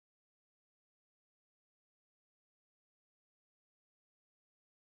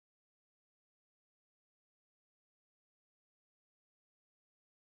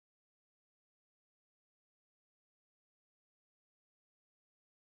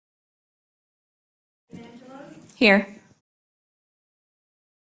Here.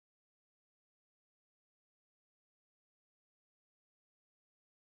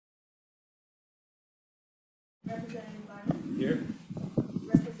 Representative Lyman. Here.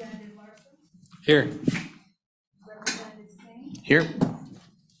 Representative Larson. Here. Representative Singh. Here.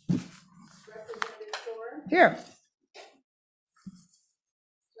 Representative Thor. Here.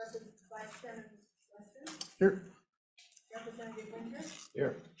 Vice Chairman Weston. Here. Representative Winter.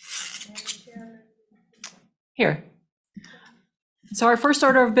 Here. And Chairman. Here. So our first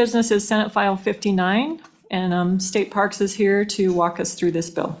order of business is Senate File 59, and State Parks is here to walk us through this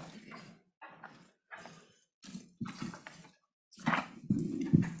bill.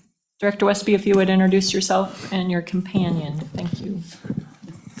 Director Westby, if you would introduce yourself and your companion. Thank you.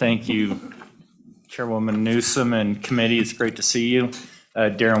 Thank you, Chairwoman Newsom and committee. It's great to see you.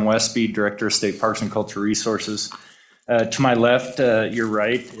 Darren Westby, Director of State Parks and Cultural Resources. To my left, your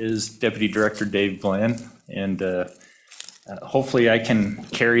right, is Deputy Director Dave Glenn, and hopefully I can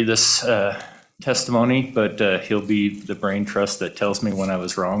carry this testimony, but he'll be the brain trust that tells me when I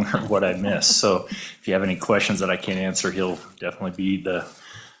was wrong or what I missed. So if you have any questions that I can't answer, he'll definitely be the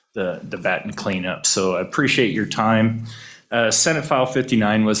bat and cleanup. So I appreciate your time. Senate File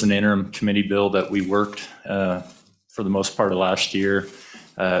 59 was an interim committee bill that we worked for the most part of last year.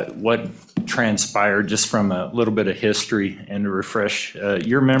 What transpired, just from a little bit of history and to refresh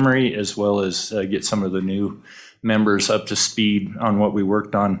your memory, as well as get some of the new members up to speed on what we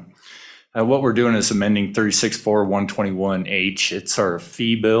worked on. What we're doing is amending 364121H. It's our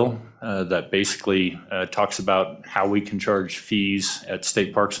fee bill that basically talks about how we can charge fees at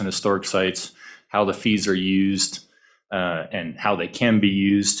state parks and historic sites, how the fees are used, and how they can be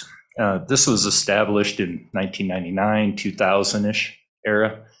used. This was established in 1999, 2000-ish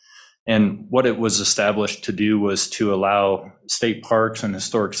era. And what it was established to do was to allow state parks and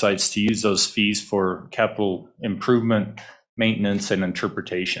historic sites to use those fees for capital improvement, maintenance, and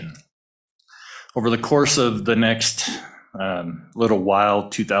interpretation. Over the course of the next little while,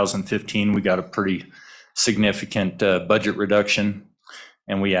 2015, we got a pretty significant budget reduction,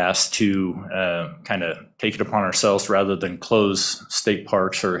 and we asked to kind of take it upon ourselves, rather than close state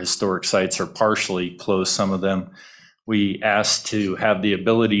parks or historic sites or partially close some of them. We asked to have the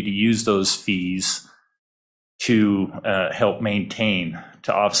ability to use those fees to help maintain,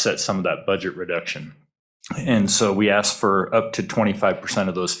 to offset some of that budget reduction. And so we asked for up to 25%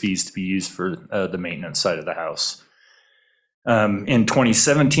 of those fees to be used for the maintenance side of the house. In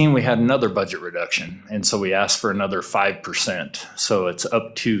 2017, we had another budget reduction, and so we asked for another 5%. So it's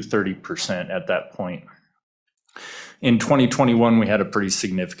up to 30% at that point. In 2021, we had a pretty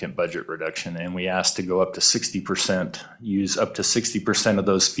significant budget reduction, and we asked to go up to 60%, use up to 60% of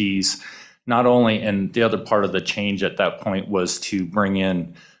those fees. Not only, and the other part of the change at that point was to bring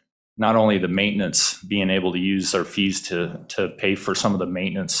in not only the maintenance, being able to use our fees to pay for some of the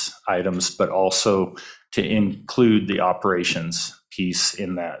maintenance items, but also to include the operations piece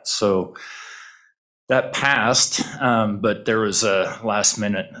in that. So that passed, but there was a last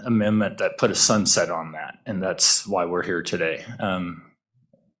minute amendment that put a sunset on that. And that's why we're here today.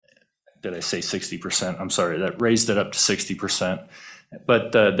 Did I say 60%? I'm sorry, that raised it up to 60%.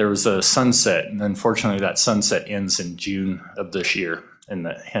 But there was a sunset, and unfortunately that sunset ends in June of this year. And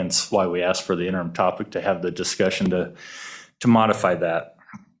hence why we asked for the interim topic to have the discussion to modify that.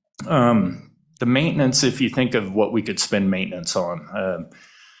 The maintenance, if you think of what we could spend maintenance on,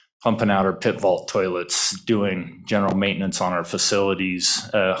 pumping out our pit vault toilets, doing general maintenance on our facilities,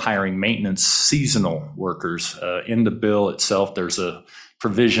 hiring maintenance seasonal workers. In the bill itself, there's a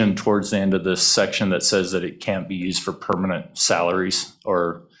provision towards the end of this section that says that it can't be used for permanent salaries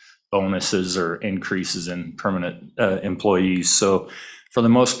or bonuses or increases in permanent employees. So for the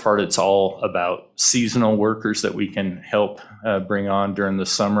most part, it's all about seasonal workers that we can help bring on during the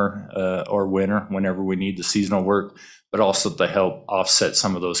summer or winter, whenever we need the seasonal work, but also to help offset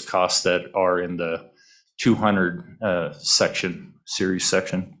some of those costs that are in the 200 series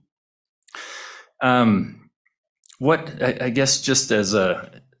section. What I guess, just as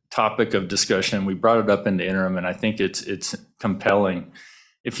a topic of discussion, we brought it up in the interim, and I think it's compelling.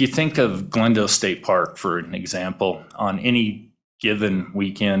 If you think of Glendale State Park, for an example, on any given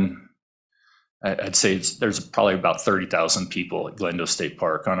weekend, I'd say there's probably about 30,000 people at Glendale State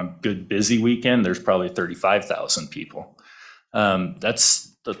Park. On a good busy weekend, there's probably 35,000 people.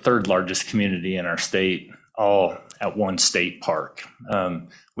 That's the third largest community in our state, all at one state park.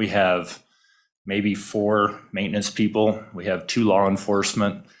 We have maybe 4 maintenance people. We have 2 law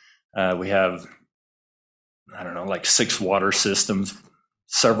enforcement. We have, I don't know, like 6 water systems,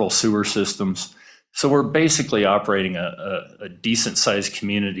 several sewer systems. So we're basically operating a decent-sized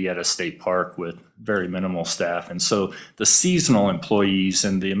community at a state park with very minimal staff. And so the seasonal employees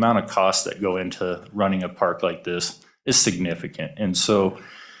and the amount of costs that go into running a park like this is significant. And so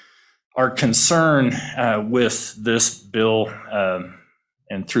our concern with this bill,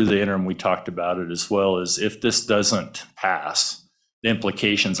 and through the interim we talked about it as well, is if this doesn't pass, the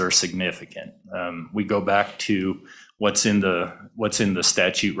implications are significant. We go back to what's in the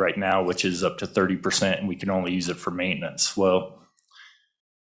statute right now, which is up to 30%, and we can only use it for maintenance. Well,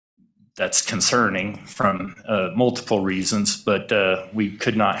 that's concerning from multiple reasons, but we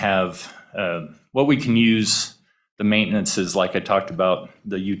could not have what we can use. The maintenance is, like I talked about,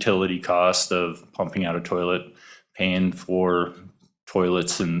 the utility cost of pumping out a toilet, paying for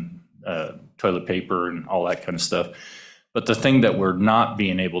toilets and toilet paper and all that kind of stuff. But the thing that we're not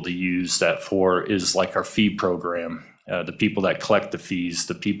being able to use that for is like our fee program. The people that collect the fees,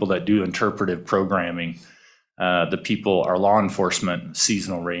 the people that do interpretive programming, the people, our law enforcement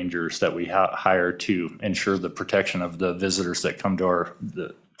seasonal rangers that we hire to ensure the protection of the visitors that come to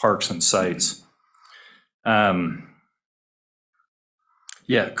the parks and sites.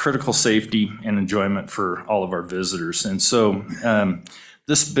 Critical safety and enjoyment for all of our visitors. And so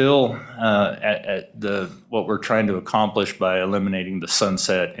this bill, what we're trying to accomplish by eliminating the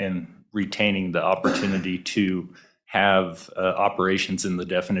sunset and retaining the opportunity to have operations in the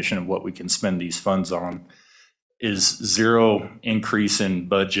definition of what we can spend these funds on, is zero increase in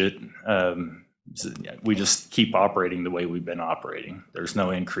budget. We just keep operating the way we've been operating. There's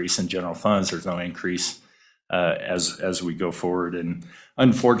no increase in general funds. There's no increase as we go forward. And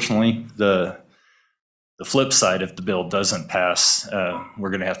unfortunately, the flip side, if the bill doesn't pass,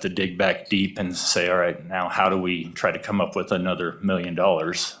 we're going to have to dig back deep and say, all right, now how do we try to come up with another $1 million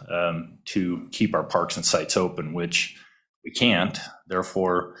to keep our parks and sites open, which we can't.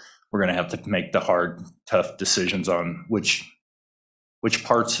 Therefore, we're going to have to make the hard, tough decisions on which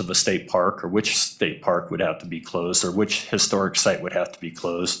parts of a state park or which state park would have to be closed or which historic site would have to be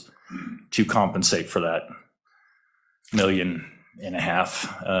closed to compensate for that $1.5 million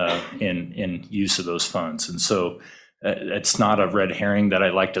in use of those funds. And so it's not a red herring that I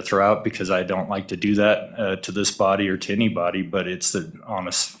like to throw out, because I don't like to do that to this body or to anybody, but it's the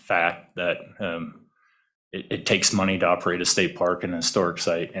honest fact that it takes money to operate a state park and a historic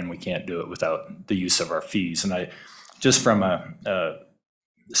site, and we can't do it without the use of our fees. And I just from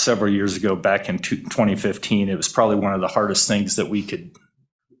several years ago, back in 2015, it was probably one of the hardest things that we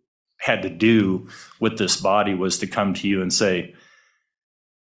had to do with this body, was to come to you and say,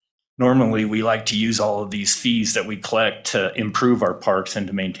 normally we like to use all of these fees that we collect to improve our parks and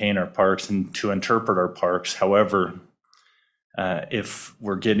to maintain our parks and to interpret our parks. However, if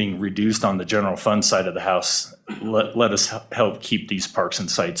we're getting reduced on the general fund side of the house, let us help keep these parks and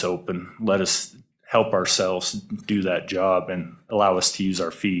sites open. Let us help ourselves do that job and allow us to use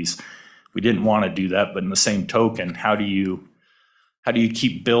our fees. We didn't want to do that, but in the same token, how do you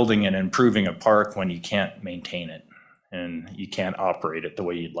keep building and improving a park when you can't maintain it and you can't operate it the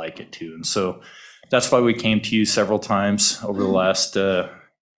way you'd like it to? And so that's why we came to you several times over the last 8-9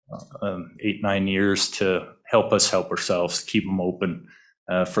 years to help us help ourselves, keep them open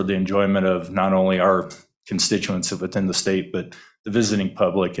for the enjoyment of not only our constituents within the state, but the visiting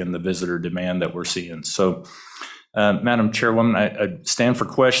public and the visitor demand that we're seeing. So, Madam Chairwoman, I stand for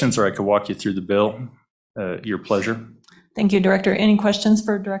questions, or I could walk you through the bill. Your pleasure. Thank you, Director. Any questions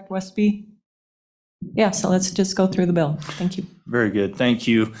for Director Westby? Yeah, so let's just go through the bill. Thank you. Very good. Thank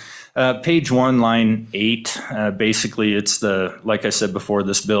you. Page 1, line 8, basically it's like I said before,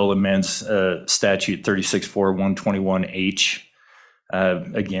 this bill amends statute 364121H.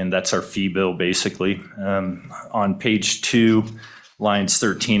 Again, that's our fee bill, basically. On page 2, lines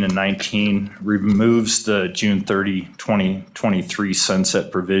 13 and 19, removes the June 30, 2023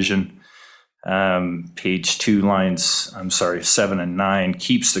 sunset provision. Page 2, lines 7 and 9,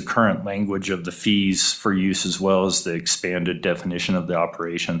 keeps the current language of the fees for use as well as the expanded definition of the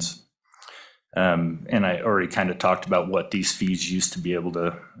operations. And I already kind of talked about what these fees used to be able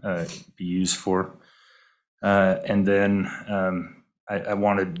to be used for. And then I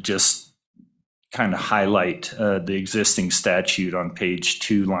wanted to just kind of highlight the existing statute on page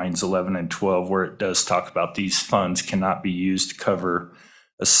 2, lines 11 and 12, where it does talk about these funds cannot be used to cover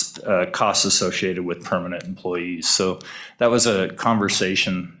costs associated with permanent employees. So that was a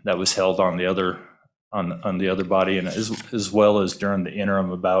conversation that was held on the other body, and as well as during the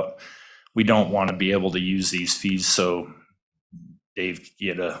interim, about we don't want to be able to use these fees so Dave could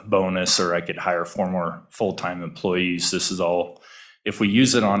get a bonus or I could hire 4 more full-time employees. This is all, if we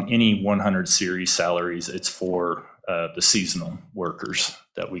use it on any 100 series salaries, it's for the seasonal workers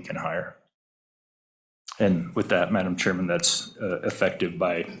that we can hire. And with that, Madam Chairman, that's effective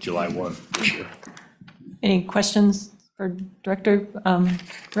by July 1 this year. Any questions for Director,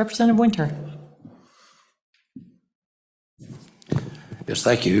 Representative Winter? Yes,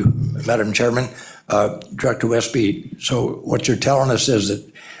 thank you, Madam Chairman. Director Westby, so what you're telling us is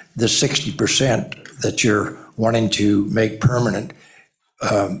that the 60% that you're wanting to make permanent,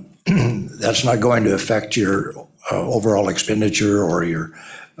 that's not going to affect your overall expenditure or your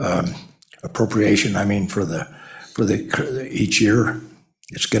appropriation, I mean, for each year?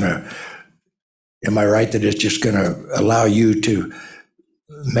 It's going to, am I right that it's just going to allow you to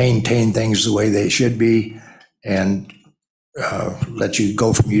maintain things the way they should be and let you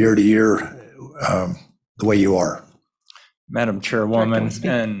go from year to year the way you are? Madam Chairwoman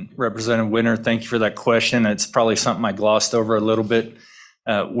and Representative Winter, thank you for that question. It's probably something I glossed over a little bit.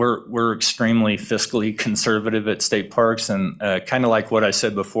 We're extremely fiscally conservative at State Parks, and kind of like what I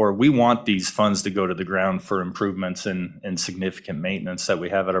said before, we want these funds to go to the ground for improvements and significant maintenance that we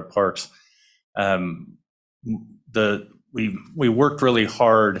have at our parks. We worked really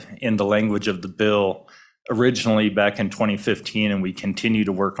hard in the language of the bill originally back in 2015, and we continue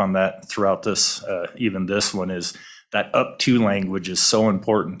to work on that throughout this, even this one, is that up to language is so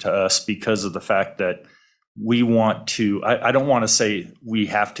important to us because of the fact that we want to, I don't want to say we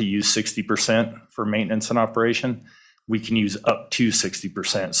have to use 60% for maintenance and operation. We can use up to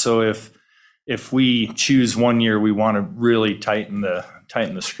 60%. So if we choose one year, we want to really tighten the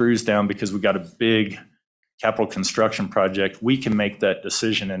screws down because we got a big capital construction project, we can make that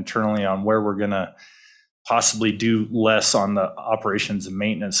decision internally on where we're going to possibly do less on the operations and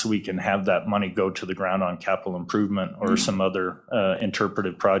maintenance so we can have that money go to the ground on capital improvement or some other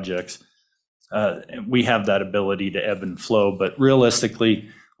interpretive projects. We have that ability to ebb and flow, but realistically,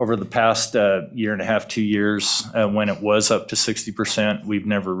 over the past year and a half, 2 years, when it was up to 60%, we've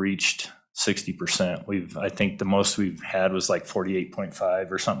never reached 60%. I think the most we've had was like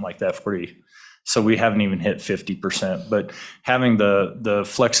 48.5 or something like that, 40. So we haven't even hit 50%, but having the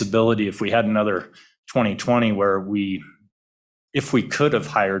flexibility, if we had another 2020 where if we could have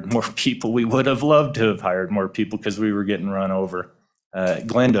hired more people, we would have loved to have hired more people because we were getting run over.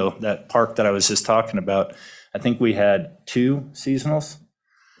 Glendo, that park that I was just talking about, I think we had 2 seasonals.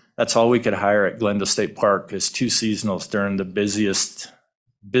 That's all we could hire at Glendo State Park is 2 seasonals during the busiest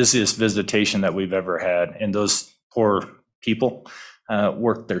visitation that we've ever had. And those poor people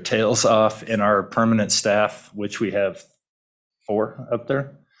worked their tails off, and our permanent staff, which we have 4 up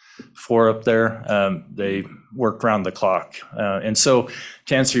there, they work around the clock. And so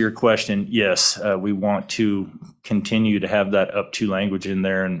to answer your question, yes, we want to continue to have that up to language in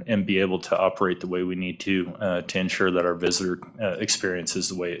there and be able to operate the way we need to ensure that our visitor experience is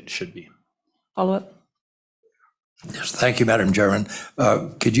the way it should be. Follow up? Yes, thank you, Madam Chairman.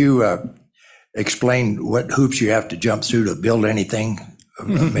 Could you explain what hoops you have to jump through to build anything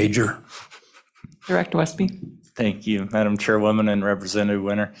major? Director Westby. Thank you, Madam Chairwoman and Representative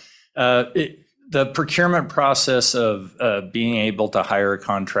Winter. The procurement process of being able to hire a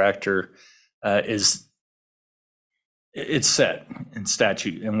contractor it's set in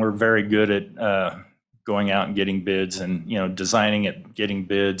statute, and we're very good at going out and getting bids and designing it, getting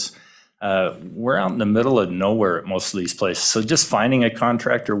bids. We're out in the middle of nowhere at most of these places, so just finding a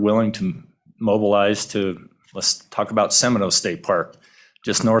contractor willing to mobilize to, let's talk about Seminoe State Park,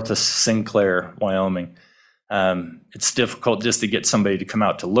 just north of Sinclair, Wyoming. It's difficult just to get somebody to come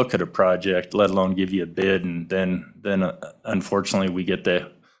out to look at a project, let alone give you a bid, and then unfortunately we get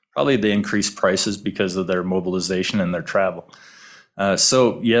probably the increased prices because of their mobilization and their travel.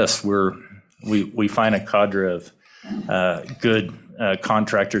 So yes, we find a cadre of good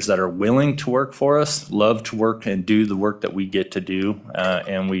contractors that are willing to work for us, love to work and do the work that we get to do,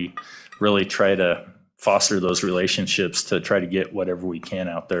 and we really try to foster those relationships to try to get whatever we can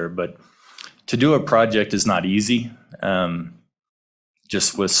out there. But to do a project is not easy,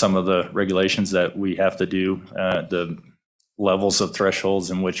 just with some of the regulations that we have to do, the levels of thresholds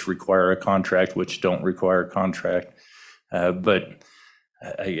in which require a contract, which don't require a contract. But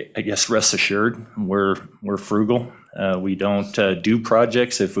I guess rest assured, we're frugal. We don't do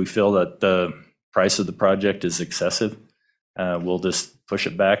projects if we feel that the price of the project is excessive. We'll just push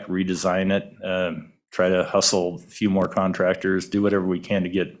it back, redesign it, try to hustle a few more contractors, do whatever we can to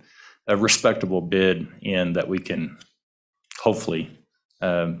get a respectable bid in that we can hopefully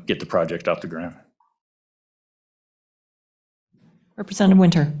get the project off the ground. Representative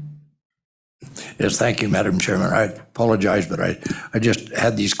Winter. Yes, thank you, Madam Chairman. I apologize, but I just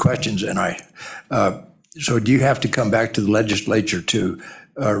had these questions, and so do you have to come back to the legislature to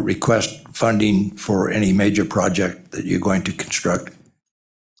request funding for any major project that you're going to construct?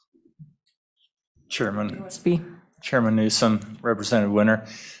 Chairman Newsom, Representative Winter,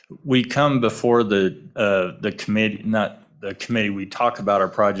 we come before the committee, not the committee, we talk about our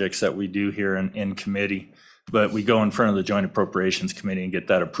projects that we do here in committee, but we go in front of the Joint Appropriations Committee and get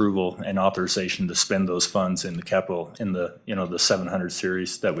that approval and authorization to spend those funds in the capital, in the, the 700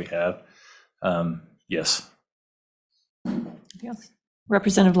 series that we have. Yes.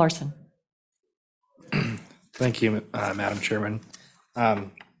 Representative Larson. Thank you, Madam Chairman.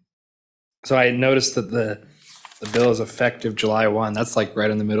 So I noticed that the bill is effective July 1. That's like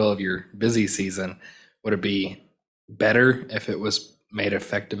right in the middle of your busy season. Would it be better if it was made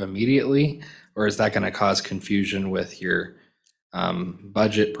effective immediately, or is that going to cause confusion with your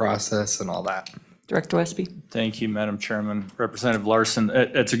budget process and all that? Director Westby. Thank you, Madam Chairman. Representative Larson,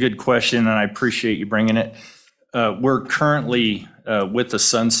 that's a good question, and I appreciate you bringing it. We're currently, with the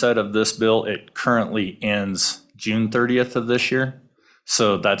sunset of this bill, it currently ends June 30th of this year.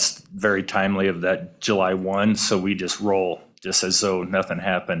 So that's very timely of that July 1. So we just roll just as though nothing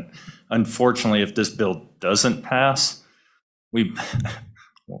happened. Unfortunately, if this bill doesn't pass, I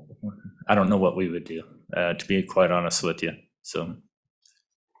don't know what we would do, to be quite honest with you. So.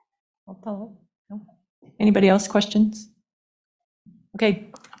 Anybody else questions? Okay.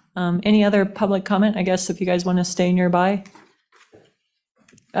 Any other public comment? I guess if you guys want to stay nearby.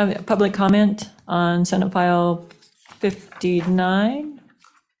 Public comment on Senate File 59.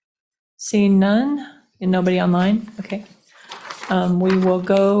 Seeing none and nobody online. Okay. We will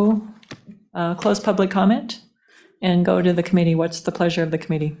go close public comment and go to the committee. What's the pleasure of the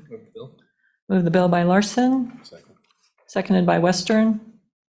committee? Move the bill by Larson. Seconded by Western.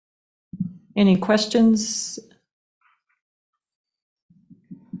 Any questions?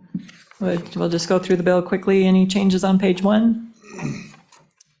 We'll just go through the bill quickly. Any changes on page 1?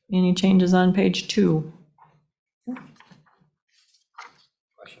 Any changes on page 2?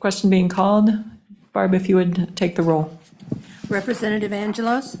 Question being called. Barb, if you would take the roll. Representative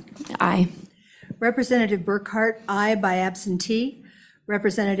Angelos? Aye. Representative Burkhart, aye by absentee.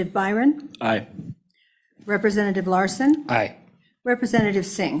 Representative Byron? Aye. Representative Larson? Aye. Representative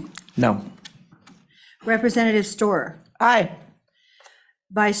Singh? No. Representative Storer? Aye.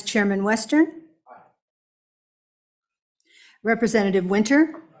 Vice Chairman Western? Representative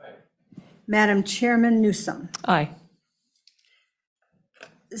Winter? Madam Chairman Newsom? Aye.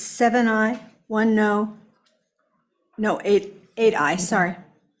 7 aye, 1 no. No, 8 aye, sorry.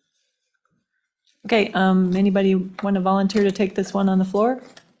 Okay, anybody want to volunteer to take this one on the floor?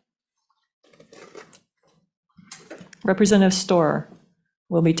 Representative Storer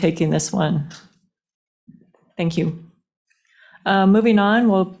will be taking this one. Thank you. Moving on,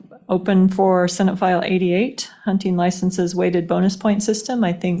 we'll open for Senate File 88, Hunting Licenses Weighted Bonus Point System.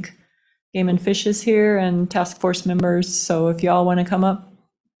 I think Game and Fish is here and task force members, so if y'all want to come up,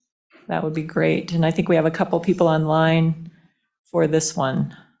 that would be great. And I think we have a couple people online for this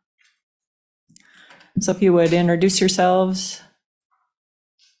one. So if you would introduce yourselves.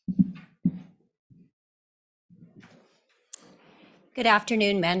 Good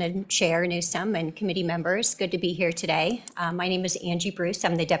afternoon, Madam Chair Newsom and committee members. Good to be here today. My name is Angie Bruce.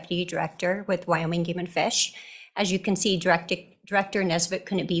 I'm the Deputy Director with Wyoming Game and Fish. As you can see, Director Nesbitt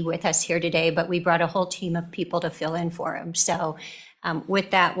couldn't be with us here today, but we brought a whole team of people to fill in for him. So with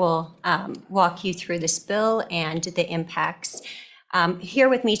that, we'll walk you through this bill and the impacts. Here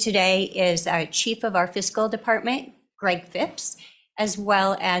with me today is Chief of our Fiscal Department, Greg Phipps, as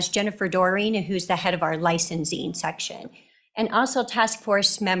well as Jennifer Doreen, who's the head of our licensing section, and also task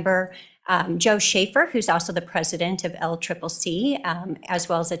force member Joe Schaefer, who's also the president of LCCC, as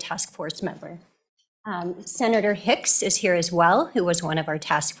well as a task force member. Senator Hicks is here as well, who was one of our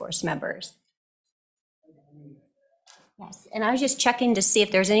task force members. Yes, and I was just checking to see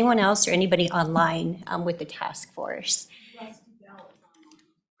if there's anyone else or anybody online with the task force.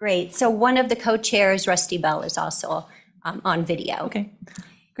 Great. So one of the co-chairs, Rusty Bell, is also on video. Okay,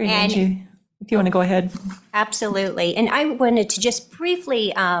 great, And- Angie. If you want to go ahead. Absolutely. And I wanted to just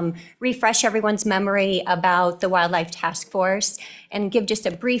briefly refresh everyone's memory about the Wildlife Task Force and give just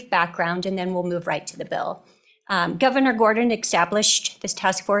a brief background, and then we'll move right to the bill. Governor Gordon established this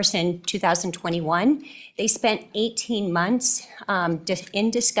task force in 2021. They spent 18 months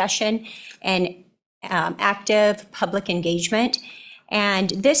in discussion and active public engagement. And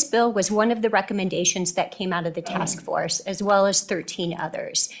this bill was one of the recommendations that came out of the task force, as well as 13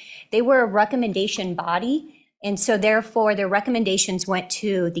 others. They were a recommendation body, and so therefore their recommendations went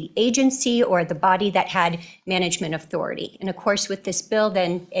to the agency or the body that had management authority. And of course, with this bill,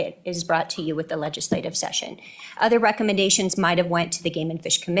 then it is brought to you with the legislative session. Other recommendations might have went to the Game and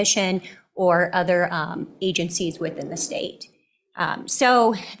Fish Commission or other agencies within the state.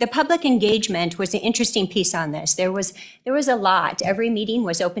 So the public engagement was an interesting piece on this. There was a lot. Every meeting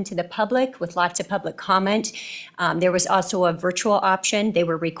was open to the public with lots of public comment. There was also a virtual option. They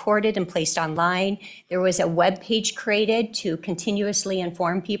were recorded and placed online. There was a web page created to continuously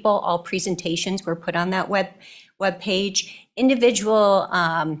inform people. All presentations were put on that web page. Individual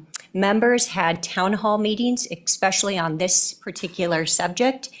members had town hall meetings, especially on this particular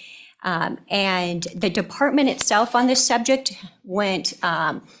subject. And the department itself on this subject went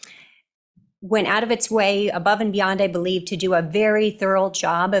out of its way, above and beyond, I believe, to do a very thorough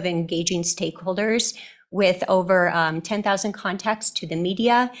job of engaging stakeholders with over 10,000 contacts to the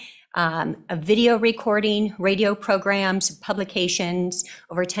media, a video recording, radio programs, publications,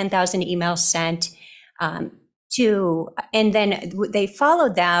 over 10,000 emails sent. And then they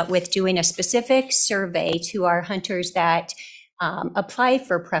followed that with doing a specific survey to our hunters that apply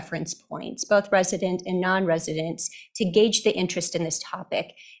for preference points, both resident and non-residents, to gauge the interest in this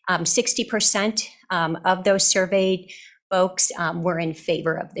topic. 60% of those surveyed folks were in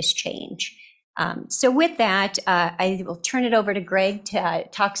favor of this change. So with that, I will turn it over to Greg to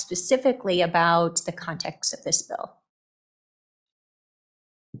talk specifically about the context of this bill.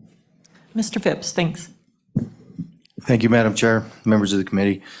 Mr. Phipps, thanks. Thank you, Madam Chair, members of the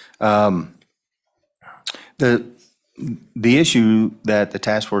committee. The issue that the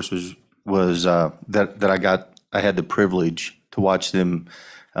task force was that I had the privilege to watch them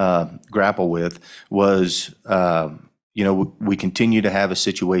grapple with was, we continue to have a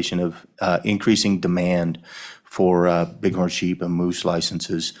situation of increasing demand for bighorn sheep and moose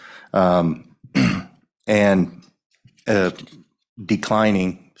licenses, and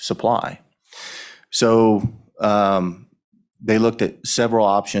declining supply. So they looked at several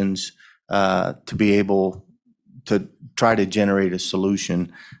options to be able to try to generate a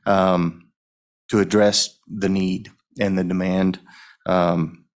solution to address the need and the demand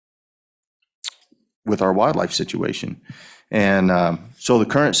with our wildlife situation. And so the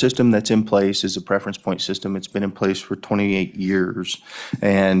current system that's in place is a preference point system. It's been in place for 28 years.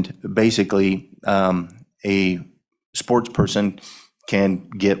 And basically, a sports person can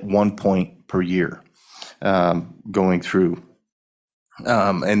get 1 point per year going through.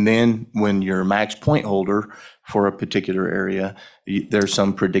 And then when you're a max point holder for a particular area, there's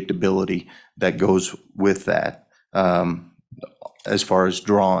some predictability that goes with that as far as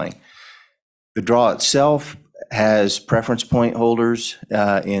drawing. The draw itself has preference point holders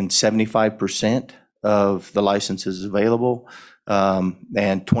in 75% of the licenses available,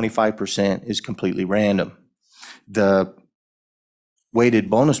 and 25% is completely random. The weighted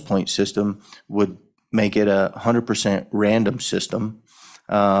bonus point system would make it a 100% random system,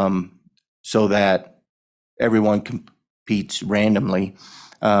 so that everyone competes randomly.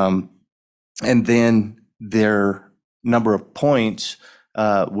 And then their number of points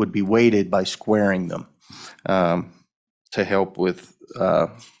would be weighted by squaring them to help with,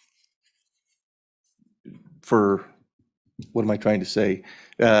 to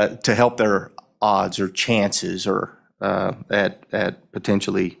help their odds or chances or at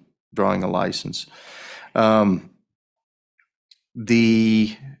potentially drawing a license.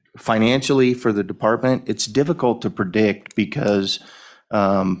 The financially for the department, it's difficult to predict because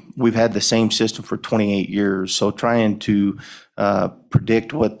we've had the same system for 28 years. So trying to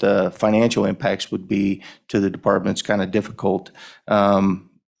predict what the financial impacts would be to the department is kind of difficult.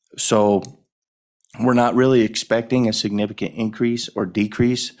 So we're not really expecting a significant increase or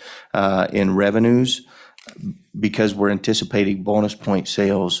decrease in revenues because we're anticipating bonus point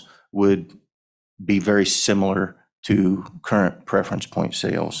sales would be very similar to current preference point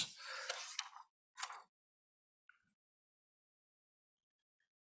sales.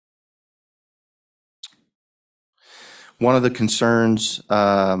 One of the concerns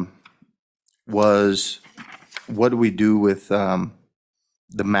was, what do we do with the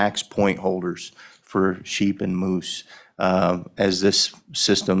max point holders for sheep and moose as this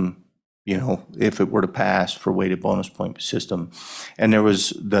system, if it were to pass for weighted bonus point system. And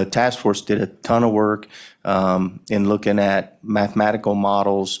the task force did a ton of work in looking at mathematical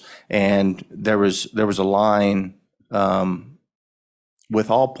models, and there was a line with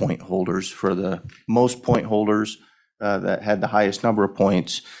all point holders for the most point holders that had the highest number of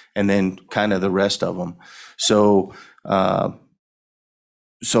points, and then kind of the rest of them. So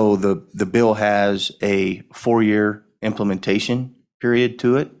the bill has a 4-year implementation period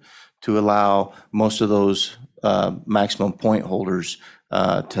to it to allow most of those maximum point holders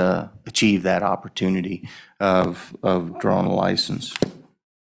to achieve that opportunity of drawing a license.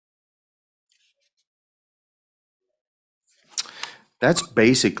 That's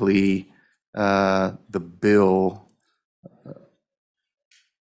basically the bill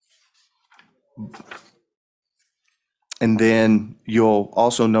And then you'll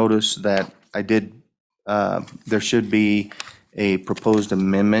also notice that there should be a proposed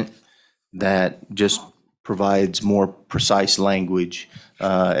amendment that just provides more precise language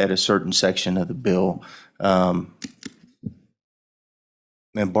at a certain section of the bill. And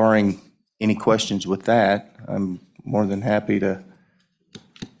barring any questions with that, I'm more than happy to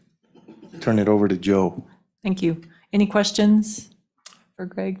turn it over to Joe. Thank you. Any questions for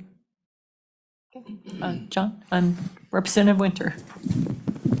Greg? John, Representative Winter.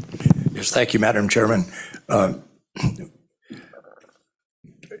 Yes, thank you, Madam Chairman.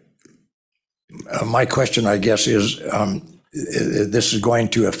 My question, I guess, is this is going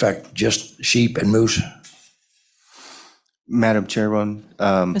to affect just sheep and moose? Madam Chairman,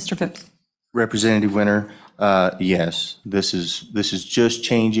 Mr. Phipps. Representative Winter, yes, this is just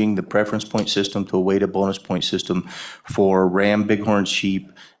changing the preference point system to a weighted bonus point system for ram, bighorn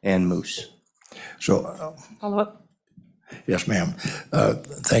sheep, and moose. So, Follow up. yes, ma'am.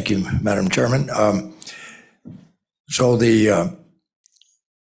 Thank you, Madam Chairman. So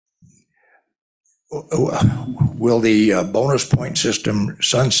will the bonus point system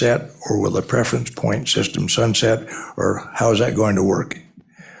sunset, or will the preference point system sunset, or how is that going to work?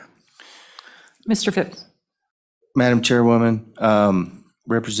 Mr. Phipps. Madam Chairwoman,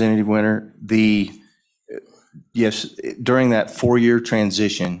 Representative Winter, yes, during that 4-year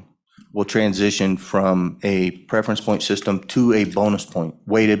transition, we'll transition from a preference point system to a bonus point,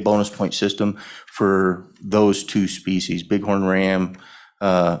 weighted bonus point system for those two species, bighorn ram,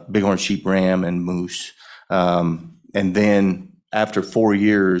 bighorn sheep ram, and moose. And then after 4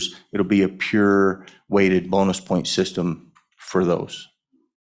 years, it'll be a pure weighted bonus point system for those.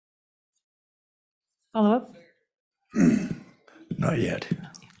 Follow up. Not yet.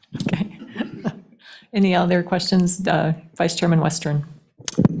 Okay. Any other questions? Vice Chairman Western.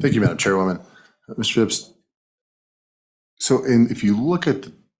 Thank you, Madam Chairwoman. Mr. Phipps, so if you look at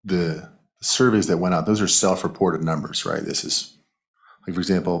the surveys that went out, those are self-reported numbers, right? This is, like, for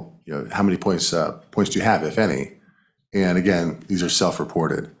example, how many points do you have, if any? And again, these are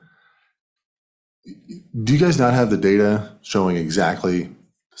self-reported. Do you guys not have the data showing exactly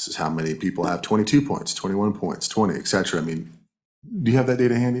this is how many people have 22 points, 21 points, 20, et cetera? I mean, do you have that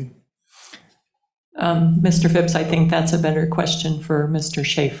data handy? Mr. Phipps, I think that's a better question for Mr.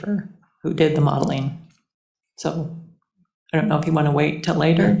 Schaefer, who did the modeling. So I don't know if you want to wait till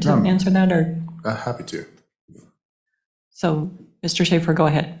later to answer that, or. Happy to. So Mr. Schaefer, go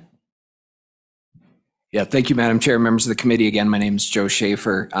ahead. Yeah, thank you, Madam Chair, members of the committee. Again, my name is Joe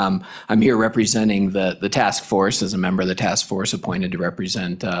Schaefer. I'm here representing the task force as a member of the task force appointed to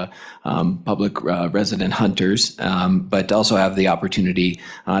represent public resident hunters, but also have the opportunity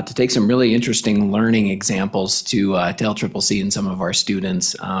to take some really interesting learning examples to LCCC and some of our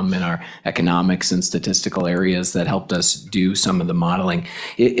students in our economics and statistical areas that helped us do some of the modeling.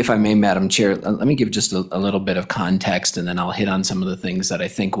 If I may, Madam Chair, let me give just a little bit of context, and then I'll hit on some of the things that I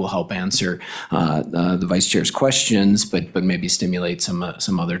think will help answer the Vice Chair's questions, but maybe stimulate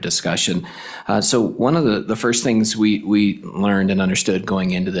some other discussion. So one of the first things we learned and understood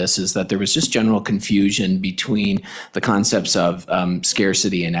going into this is that there was just general confusion between the concepts of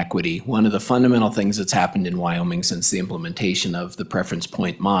scarcity and equity. One of the fundamental things that's happened in Wyoming since the implementation of the preference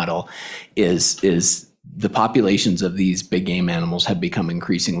point model is the populations of these big game animals have become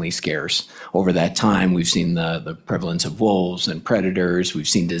increasingly scarce. Over that time, we've seen the prevalence of wolves and predators. We've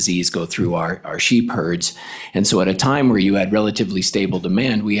seen disease go through our sheep herds. And so at a time where you had relatively stable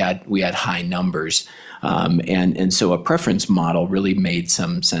demand, we had high numbers. And so a preference model really made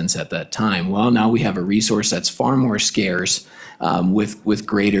some sense at that time. Well, now we have a resource that's far more scarce with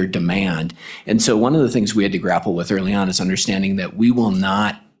greater demand. And so one of the things we had to grapple with early on is understanding that we will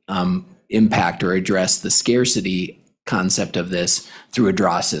not impact or address the scarcity concept of this through a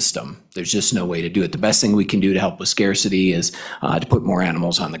draw system. There's just no way to do it. The best thing we can do to help with scarcity is to put more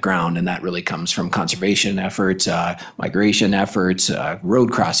animals on the ground, and that really comes from conservation efforts, migration efforts,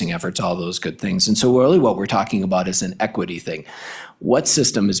 road crossing efforts, all those good things. And so really what we're talking about is an equity thing. What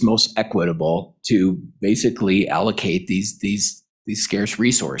system is most equitable to basically allocate these scarce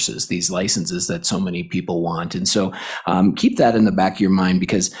resources, these licenses that so many people want? And so keep that in the back of your mind,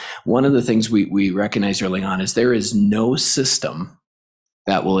 because one of the things we recognized early on is there is no system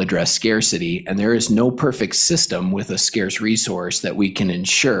that will address scarcity, and there is no perfect system with a scarce resource that we can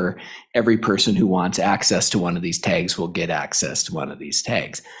ensure every person who wants access to one of these tags will get access to one of these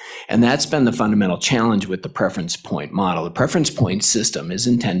tags. And that's been the fundamental challenge with the preference point model. The preference point system is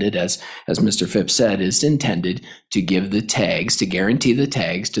intended, as Mr. Phipps said, is intended to give the tags, to guarantee the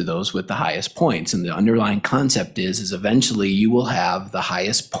tags to those with the highest points. And the underlying concept is eventually you will have the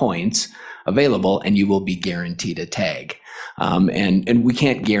highest points available, and you will be guaranteed a tag. And we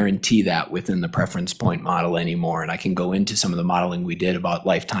can't guarantee that within the preference point model anymore. And I can go into some of the modeling we did about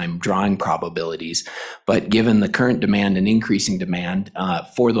lifetime drawing probabilities. But given the current demand and increasing demand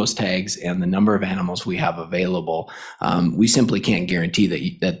for those tags and the number of animals we have available, we simply can't guarantee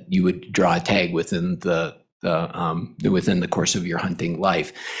that you would draw a tag within within the course of your hunting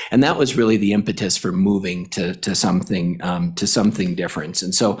life. And that was really the impetus for moving to something different.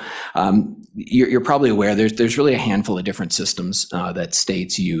 And so you're probably aware there's really a handful of different systems that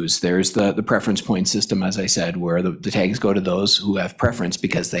states use. There's the preference point system, as I said, where the tags go to those who have preference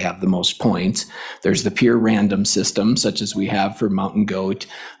because they have the most points. There's the pure random system, such as we have for mountain goat,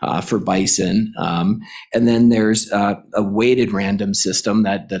 for bison. And then there's a weighted random system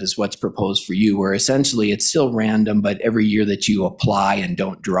that is what's proposed for you, where essentially it's still random, but every year that you apply and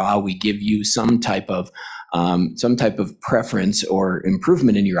don't draw, we give you some type of preference or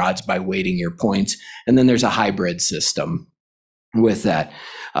improvement in your odds by weighting your points. And then there's a hybrid system with that.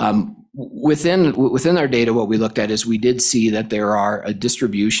 Within our data, what we looked at is we did see that there are a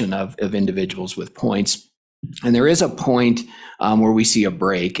distribution of individuals with points. And there is a point where we see a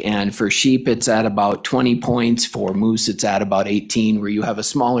break. And for sheep, it's at about 20 points. For moose, it's at about 18, where you have a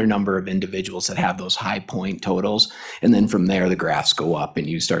smaller number of individuals that have those high point totals. And then from there, the graphs go up and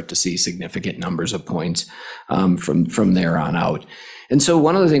you start to see significant numbers of points from there on out. And so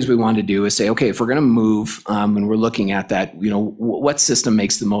one of the things we wanted to do is say, okay, if we're going to move and we're looking at that, what system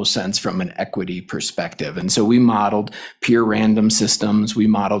makes the most sense from an equity perspective? And so we modeled pure random systems. We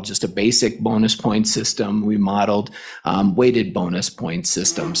modeled just a basic bonus point system. We modeled weighted bonus point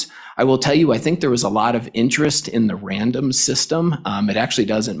systems. I will tell you, I think there was a lot of interest in the random system. It actually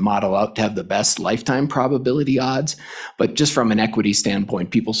doesn't model out to have the best lifetime probability odds, but just from an equity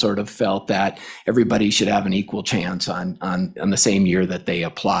standpoint, people sort of felt that everybody should have an equal chance on the same year that they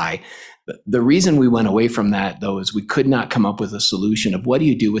apply. The reason we went away from that, though, is we could not come up with a solution of what do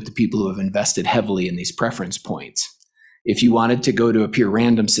you do with the people who have invested heavily in these preference points. If you wanted to go to a pure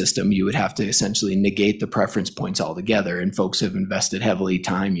random system, you would have to essentially negate the preference points altogether. And folks have invested heavily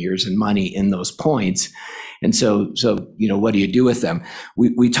time, years, and money in those points. And so what do you do with them?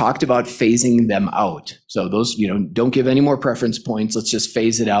 We talked about phasing them out. So those, don't give any more preference points. Let's just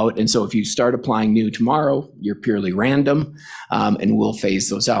phase it out. And so if you start applying new tomorrow, you're purely random, and we'll phase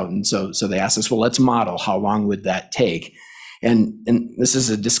those out. And so they asked us, well, let's model. How long would that take? And this is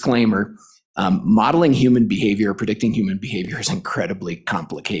a disclaimer. Modeling human behavior, predicting human behavior is incredibly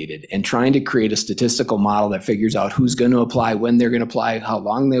complicated, and trying to create a statistical model that figures out who's going to apply, when they're going to apply, how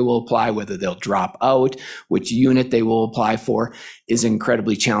long they will apply, whether they'll drop out, which unit they will apply for, is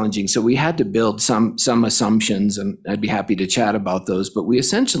incredibly challenging. So we had to build some assumptions, and I'd be happy to chat about those, but we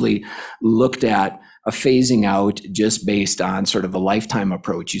essentially looked at a phasing out just based on sort of a lifetime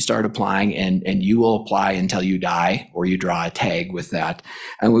approach. You start applying and you will apply until you die, or you draw a tag with that.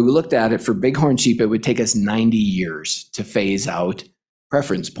 And when we looked at it for bighorn sheep, it would take us 90 years to phase out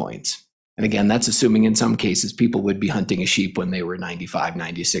preference points. And again, that's assuming in some cases people would be hunting a sheep when they were 95,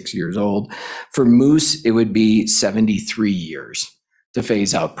 96 years old. For moose, it would be 73 years to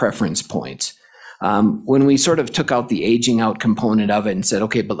phase out preference points. When we sort of took out the aging out component of it and said,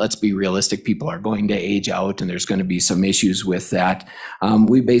 okay, but let's be realistic, people are going to age out and there's going to be some issues with that,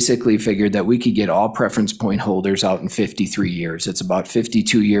 we basically figured that we could get all preference point holders out in 53 years. It's about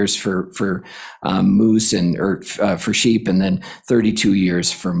 52 years for moose or for sheep, and then 32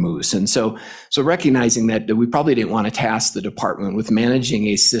 years for moose. And so recognizing that we probably didn't want to task the department with managing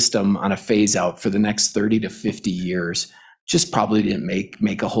a system on a phase out for the next 30 to 50 years. Just probably didn't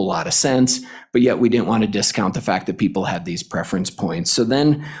make a whole lot of sense, but yet we didn't want to discount the fact that people had these preference points. So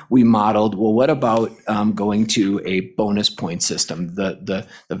then we modeled, well, what about going to a bonus point system? The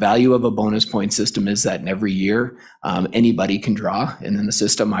value of a bonus point system is that in every year, anybody can draw. And in the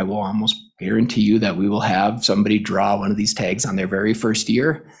system, I will almost guarantee you that we will have somebody draw one of these tags on their very first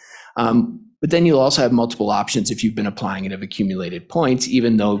year. But then you'll also have multiple options if you've been applying it of accumulated points,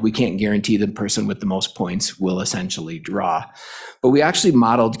 even though we can't guarantee the person with the most points will essentially draw. But we actually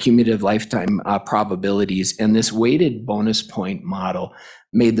modeled cumulative lifetime probabilities, and this weighted bonus point model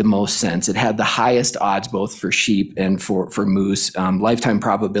made the most sense. It had the highest odds both for sheep and for moose. Lifetime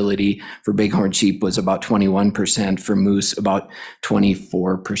probability for bighorn sheep was about 21%, for moose about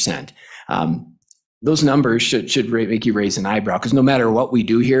 24%. Those numbers should make you raise an eyebrow, because no matter what we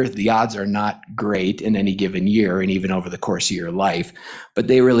do here, the odds are not great in any given year and even over the course of your life, but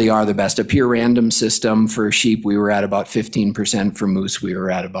they really are the best. A pure random system for sheep, we were at about 15%. For moose, we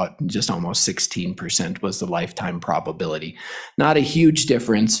were at about just almost 16% was the lifetime probability. Not a huge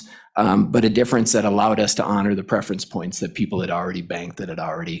difference, but a difference that allowed us to honor the preference points that people had already banked, that had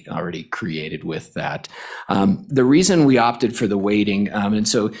already created with that. The reason we opted for the weighting, and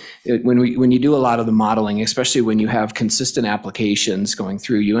so when you do a lot of the modeling, especially when you have consistent applications going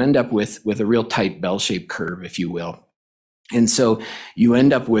through, you end up with a real tight bell-shaped curve, if you will. And so you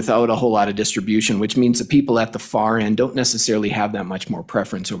end up without a whole lot of distribution, which means the people at the far end don't necessarily have that much more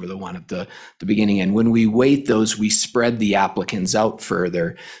preference over the one at the beginning. And when we weight those, we spread the applicants out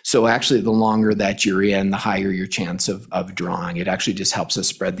further. So actually, the longer that you're in, the higher your chance of drawing. It actually just helps us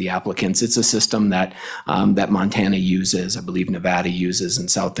spread the applicants. It's a system that that Montana uses, I believe Nevada uses,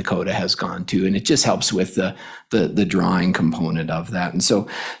 and South Dakota has gone to, and it just helps with the drawing component of that. And so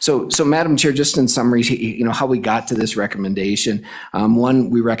Madam Chair, just in summary, how we got to this recommendation. One,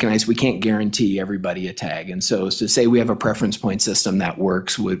 we recognize we can't guarantee everybody a tag. And so to say we have a preference point system that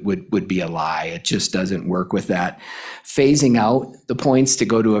works would be a lie. It just doesn't work with that. Phasing out the points to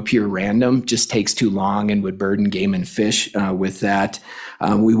go to a pure random just takes too long and would burden Game and Fish with that.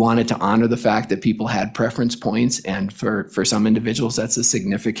 We wanted to honor the fact that people had preference points, and for some individuals, that's a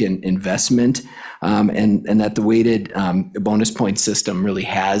significant investment, and that the weighted bonus point system really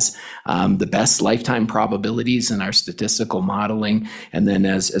has the best lifetime probabilities in our statistical modeling. And then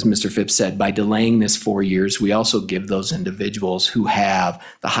as Mr. Phipps said, by delaying this 4 years, we also give those individuals who have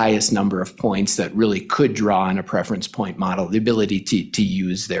the highest number of points that really could draw in a preference point model, the ability to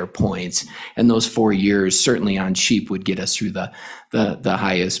use their points. And those 4 years certainly on sheep would get us through the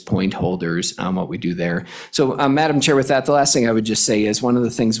highest point holders, what we do there. So Madam Chair, with that, the last thing I would just say is one of the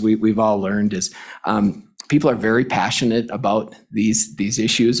things we've all learned is people are very passionate about these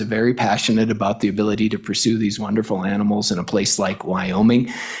issues, are very passionate about the ability to pursue these wonderful animals in a place like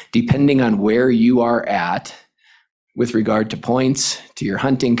Wyoming. Depending on where you are at with regard to points, to your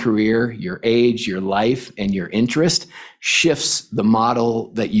hunting career, your age, your life, and your interest, shifts the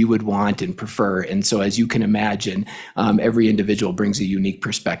model that you would want and prefer. And so as you can imagine, every individual brings a unique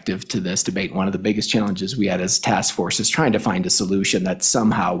perspective to this debate. One of the biggest challenges we had as task force is trying to find a solution that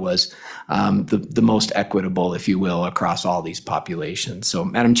somehow was the most equitable, if you will, across all these populations. So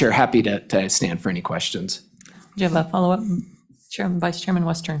Madam Chair, happy to stand for any questions. Do you have a follow-up, Vice Chairman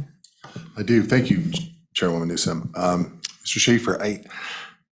Western? I do. Thank you, Chairwoman Newsom. Mr. Schaefer,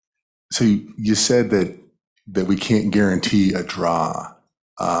 so you said that we can't guarantee a draw.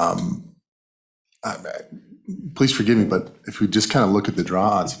 Please forgive me, but if we just kind of look at the draw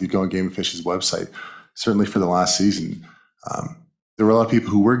odds, if you go on Game and Fish's website, certainly for the last season, there were a lot of people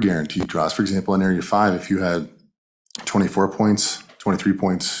who were guaranteed draws. For example, in Area 5, if you had 24 points, 23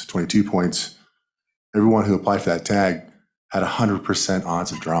 points, 22 points, everyone who applied for that tag had 100%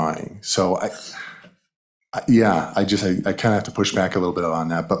 odds of drawing. So I kind of have to push back a little bit on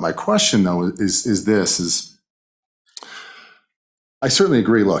that. But my question though is I certainly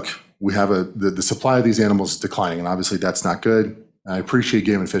agree. Look, we have the supply of these animals is declining, and obviously that's not good. And I appreciate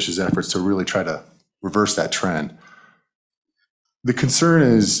Game and Fish's efforts to really try to reverse that trend. The concern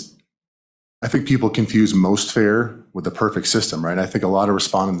is, I think people confuse most fair with the perfect system, right? I think a lot of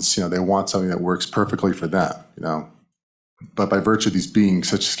respondents, they want something that works perfectly for them, But by virtue of these being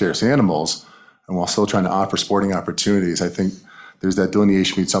such scarce animals, and while still trying to offer sporting opportunities, I think there's that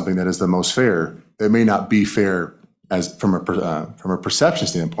delineation between something that is the most fair. That may not be fair as from a perception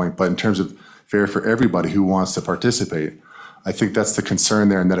standpoint, but in terms of fair for everybody who wants to participate. I think that's the concern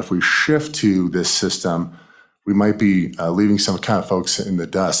there, and that if we shift to this system, we might be leaving some kind of folks in the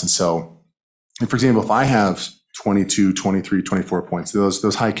dust. And so, for example, if I have 22, 23, 24 points,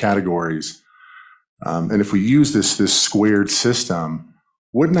 those high categories, and if we use this squared system,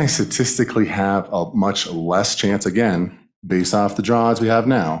 wouldn't I statistically have a much less chance, again, based off the draw odds we have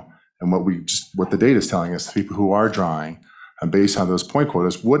now, and what the data is telling us, the people who are drawing, and based on those point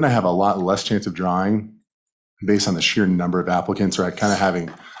quotas, wouldn't I have a lot less chance of drawing based on the sheer number of applicants, right? Kind of having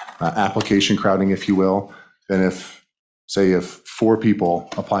application crowding, if you will, than if 4 people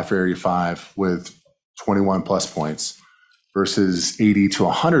apply for Area 5 with 21 plus points versus 80 to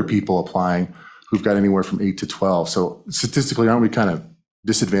 100 people applying who've got anywhere from 8 to 12. So statistically, aren't we kind of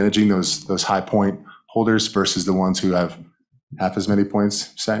disadvantaging those high point holders versus the ones who have half as many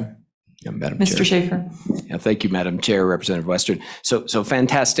points, say? Yeah, Madam Mr. Chair. Schaefer. Yeah, thank you, Madam Chair, Representative Western. So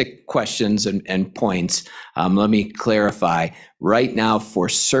fantastic questions and points. Let me clarify. Right now, for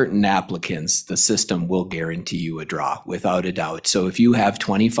certain applicants, the system will guarantee you a draw, without a doubt. So if you have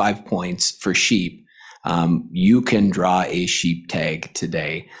 25 points for sheep, you can draw a sheep tag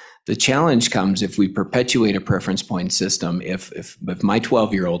today. The challenge comes if we perpetuate a preference point system. If my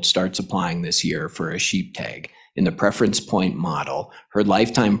 12-year-old starts applying this year for a sheep tag, in the preference point model, her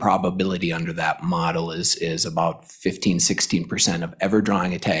lifetime probability under that model is about 15, 16% of ever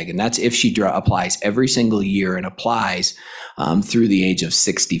drawing a tag. And that's if she applies every single year and applies through the age of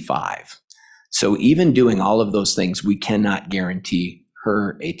 65. So even doing all of those things, we cannot guarantee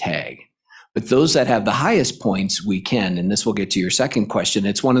her a tag. But those that have the highest points, we can. And this will get to your second question.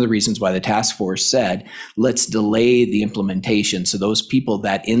 It's one of the reasons why the task force said, let's delay the implementation. So those people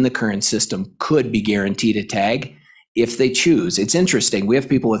that in the current system could be guaranteed a tag, if they choose. It's interesting. We have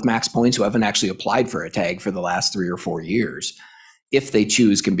people with max points who haven't actually applied for a tag for the last 3 or 4 years. If they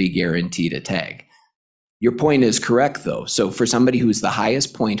choose, can be guaranteed a tag. Your point is correct, though. So for somebody who's the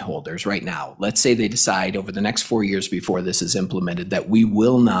highest point holders right now, let's say they decide over the next 4 years before this is implemented that we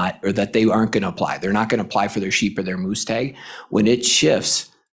will not, or that they aren't going to apply. They're not going to apply for their sheep or their moose tag. When it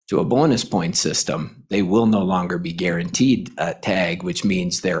shifts to a bonus point system, they will no longer be guaranteed a tag, which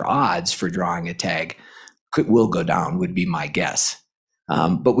means their odds for drawing a tag will go down, would be my guess.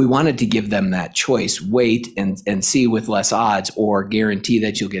 But we wanted to give them that choice, wait and see with less odds, or guarantee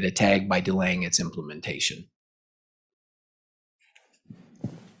that you'll get a tag by delaying its implementation.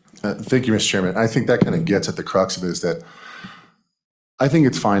 Thank you, Mr. Chairman. I think that kind of gets at the crux of it, is that I think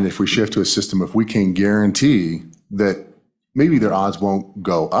it's fine if we shift to a system if we can guarantee that maybe their odds won't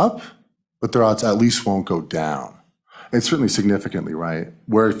go up, but their odds at least won't go down. And certainly significantly, right?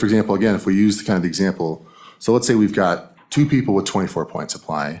 Where, for example, again, if we use the kind of the example, so let's say we've got 2 people with 24 points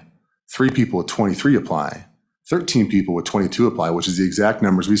apply, 3 people with 23 apply, 13 people with 22 apply, which is the exact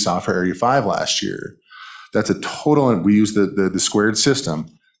numbers we saw for Area 5 last year. That's a total, and we use the squared system,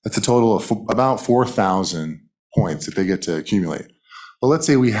 that's a total of about 4,000 points that they get to accumulate. But let's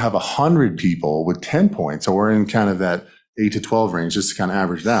say we have 100 people with 10 points, so we're in kind of that 8 to 12 range, just to kind of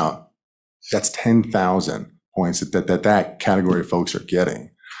average it out. That's 10,000 points that category of folks are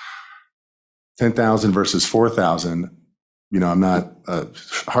getting. 10,000 versus 4,000. You know, I'm not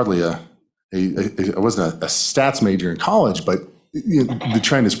hardly I wasn't a stats major in college, but you know, the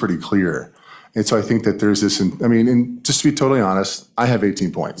trend is pretty clear. And so I think that there's this, I mean, and just to be totally honest, I have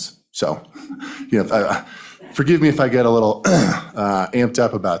 18 points. So, you know, forgive me if I get a little amped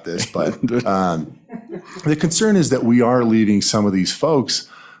up about this, but the concern is that we are leaving some of these folks,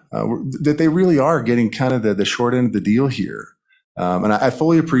 that they really are getting kind of the short end of the deal here. And I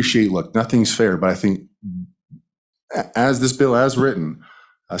fully appreciate, look, nothing's fair, but I think as this bill as written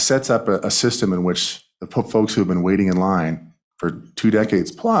sets up a system in which the folks who have been waiting in line for 2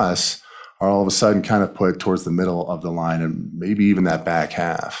 decades plus are all of a sudden kind of put towards the middle of the line and maybe even that back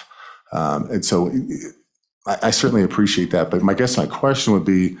half. And so I certainly appreciate that. But my question would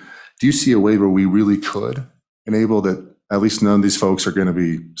be, do you see a way where we really could enable that at least none of these folks are going to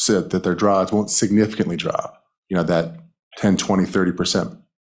be set, that their draws won't significantly drop, you know, that 10, 20, 30%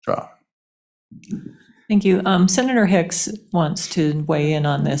 drop? Thank you. Senator Hicks wants to weigh in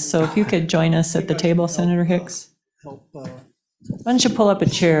on this. So if you could join us at the table, Senator Hicks. Why don't you pull up a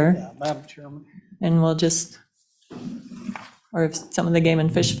chair? Madam Chairman. And we'll just, or if some of the Game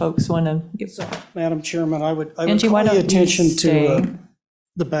and Fish folks want to give. Madam Chairman, I would Angie, why call don't the you attention stay? to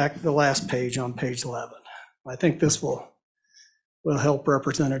the last page on page 11. I think this will help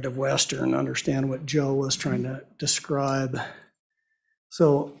Representative Western understand what Joe was trying to describe.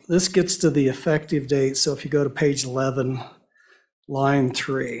 So this gets to the effective date. So if you go to page 11, line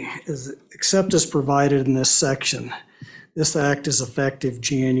 3, is except as provided in this section, this act is effective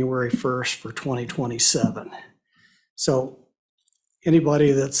January 1st for 2027. So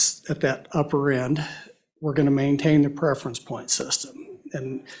anybody that's at that upper end, we're going to maintain the preference point system.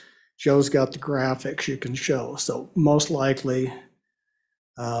 And Joe's got the graphics you can show. So most likely,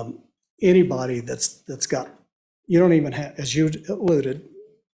 anybody that's got, you don't even have, as you alluded,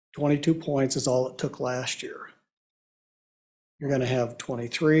 22 points is all it took last year. You're going to have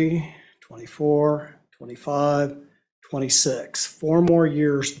 23, 24, 25, 26, 4 more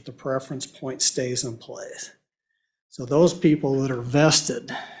years that the preference point stays in place. So those people that are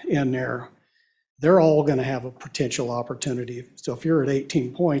vested in there, they're all going to have a potential opportunity. So if you're at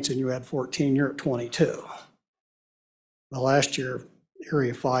 18 points and you had 14, you're at 22. The last year,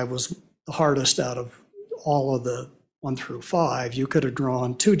 Area 5 was the hardest out of all of the 1 through 5. You could have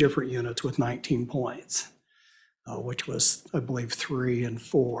drawn 2 different units with 19 points, which was, I believe, 3 and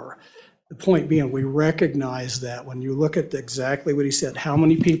 4. The point being, we recognize that when you look at exactly what he said, how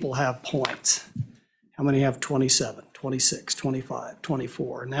many people have points? How many have 27, 26, 25,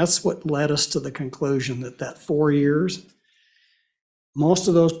 24? And that's what led us to the conclusion that 4 years, most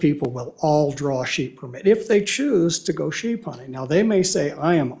of those people will all draw a sheep permit if they choose to go sheep hunting. Now, they may say,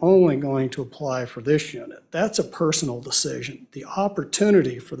 I am only going to apply for this unit. That's a personal decision. The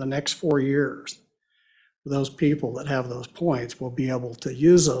opportunity for the next 4 years those people that have those points will be able to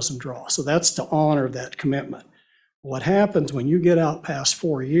use those and draw. So that's to honor that commitment. What happens when you get out past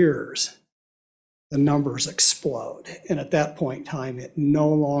 4 years, the numbers explode. And at that point in time, it no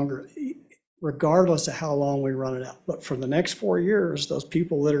longer, regardless of how long we run it out, but for the next 4 years, those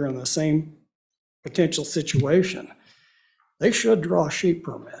people that are in the same potential situation, they should draw a sheep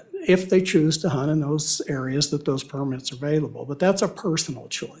permit if they choose to hunt in those areas that those permits are available. But that's a personal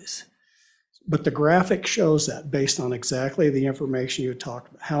choice. But the graphic shows that based on exactly the information you talked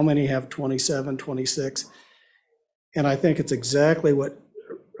about. How many have 27, 26? And I think it's exactly what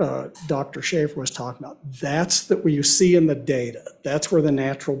Dr. Schaefer was talking about. That's what you see in the data. That's where the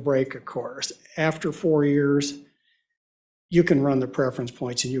natural break occurs. After 4 years, you can run the preference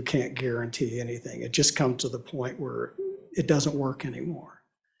points and you can't guarantee anything. It just comes to the point where it doesn't work anymore.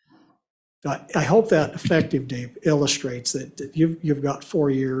 I hope that effective date illustrates that you've got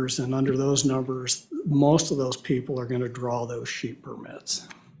 4 years, and under those numbers, most of those people are going to draw those sheep permits.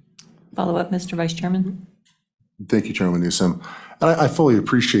 Follow up, Mr. Vice Chairman. Thank you, Chairman Newsom. And I fully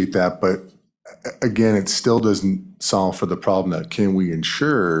appreciate that, but again, it still doesn't solve for the problem that can we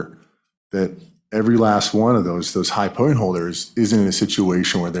ensure that every last one of those high point holders isn't in a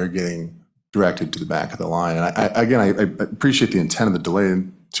situation where they're getting directed to the back of the line. And I appreciate the intent of the delay,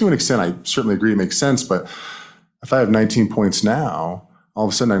 and to an extent, I certainly agree it makes sense, but if I have 19 points now, all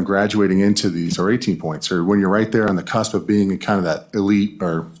of a sudden I'm graduating into these, or 18 points, or when you're right there on the cusp of being in kind of that elite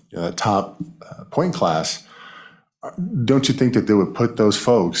or top point class, don't you think that they would put those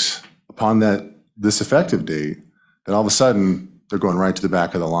folks upon this effective date, that all of a sudden they're going right to the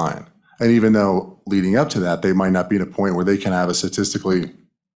back of the line? And even though leading up to that, they might not be in a point where they can have a statistically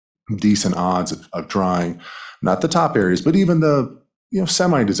decent odds of drawing, not the top areas, but even the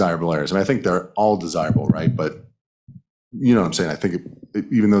semi-desirable areas. And I think they're all desirable, right? But you know what I'm saying? I think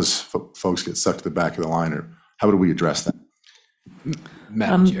even those folks get stuck to the back of the line. Or how do we address that?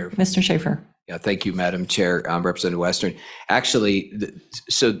 Madam Chair. Mr. Schaefer. Yeah, thank you, Madam Chair. Representative Western. Actually,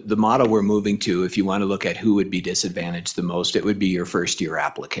 so the model we're moving to, if you want to look at who would be disadvantaged the most, it would be your first-year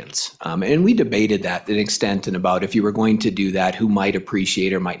applicants. And we debated that to an extent, and about if you were going to do that, who might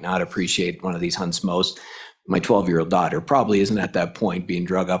appreciate or might not appreciate one of these hunts most. My 12-year-old daughter probably isn't at that point being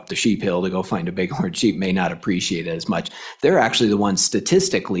drug up the sheep hill to go find a bighorn sheep, may not appreciate it as much. They're actually the ones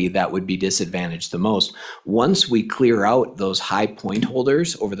statistically that would be disadvantaged the most. Once we clear out those high point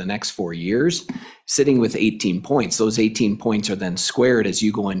holders over the next 4 years, sitting with 18 points, those 18 points are then squared as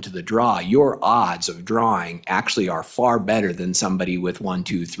you go into the draw. Your odds of drawing actually are far better than somebody with 1,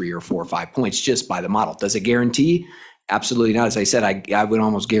 2, 3, or 4, or 5 points just by the model. Does it guarantee? Absolutely not. As I said, I would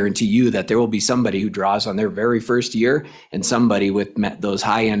almost guarantee you that there will be somebody who draws on their very first year and somebody with those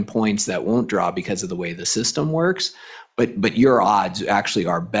high-end points that won't draw because of the way the system works. But your odds actually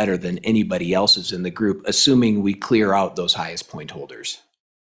are better than anybody else's in the group, assuming we clear out those highest point holders.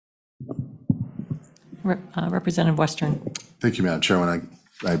 Representative Western. Thank you, Madam Chairman.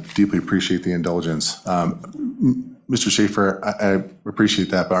 I deeply appreciate the indulgence. Mr. Schaefer, I appreciate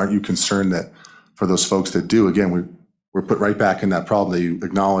that, but aren't you concerned that for those folks that do, again, we're put right back in that problem that you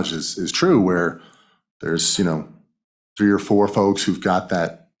acknowledge is true, where there's 3 or 4 folks who've got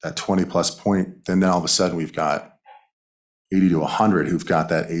that 20 plus point, then all of a sudden we've got 80 to 100 who've got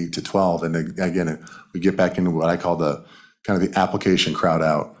that 8 to 12, and then, again, we get back into what I call the kind of the application crowd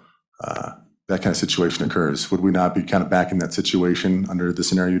out. That kind of situation occurs. Would we not be kind of back in that situation under the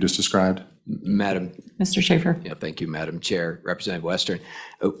scenario you just described? Madam. Mr. Schaefer. Yeah, thank you, Madam Chair. Representative Western.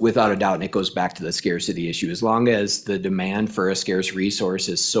 Without a doubt, and it goes back to the scarcity issue, as long as the demand for a scarce resource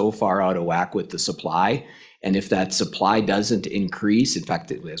is so far out of whack with the supply, and if that supply doesn't increase, in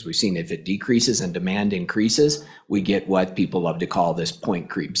fact, as we've seen, if it decreases and demand increases, we get what people love to call this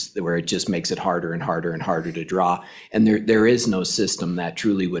point creeps, where it just makes it harder and harder and harder to draw. And there is no system that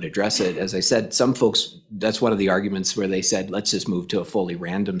truly would address it. As I said, some folks, that's one of the arguments where they said, let's just move to a fully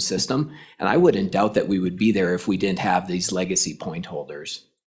random system. And I wouldn't doubt that we would be there if we didn't have these legacy point holders.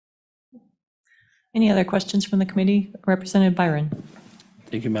 Any other questions from the committee? Representative Byron.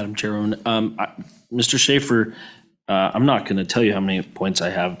 Thank you, Madam Chairwoman. Mr. Schaefer, I'm not going to tell you how many points I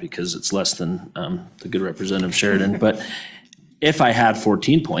have because it's less than the good Representative Sheridan. But if I had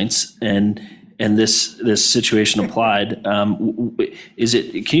 14 points and this situation applied, is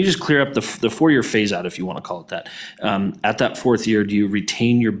it? Can you just clear up the 4-year phase out, if you want to call it that? At that 4th year, do you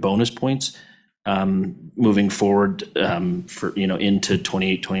retain your bonus points moving forward for, into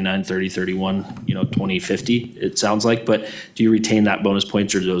 28, 29, 30, 31, 2050, it sounds like. But do you retain that bonus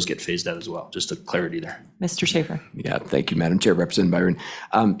points, or do those get phased out as well? Just a clarity there. Mr. Schaefer. Yeah, thank you, Madam Chair, Representative Byron.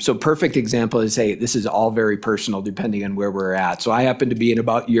 So perfect example is, hey, this is all very personal depending on where we're at. So I happen to be in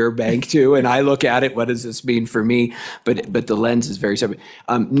about your bank too, and I look at it, what does this mean for me? But the lens is very separate.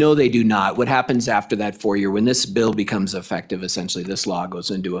 No, they do not. What happens after that 4-year, when this bill becomes effective, essentially this law goes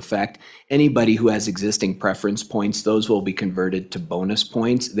into effect, anybody who has existing preference points, those will be converted to bonus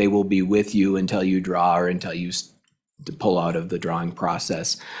points. They will be with you until you draw or until you pull out of the drawing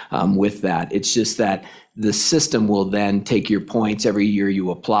process with that. It's just that the system will then take your points every year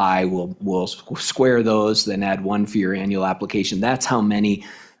you apply, we'll square those, then add one for your annual application. That's how many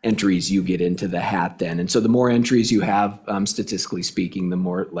entries you get into the hat then. And so the more entries you have, statistically speaking, the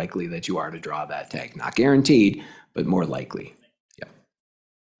more likely that you are to draw that tag. Not guaranteed, but more likely. Yeah.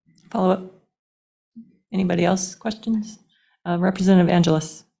 Follow up? Anybody else? Questions? Representative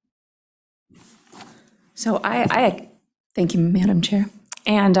Angeles. So I thank you, Madam Chair.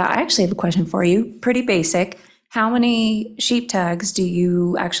 And I actually have a question for you, pretty basic. How many sheep tags do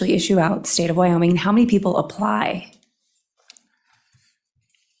you actually issue out in the state of Wyoming? How many people apply?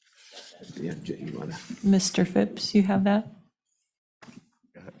 Yeah, you wanna... Mr. Phipps, you have that?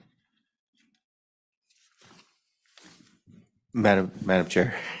 Madam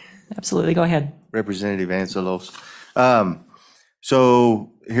Chair. Absolutely, go ahead. Representative Angelos.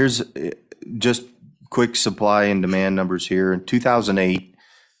 So here's just quick supply and demand numbers here. In 2008,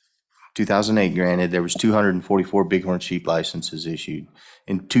 granted, there was 244 bighorn sheep licenses issued.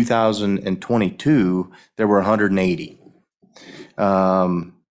 In 2022, there were 180.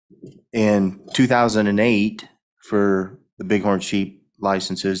 In 2008, for the bighorn sheep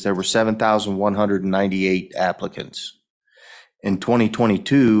licenses, there were 7,198 applicants. In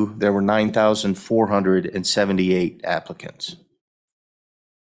 2022, there were 9,478 applicants.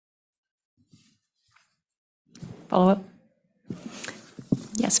 Follow up?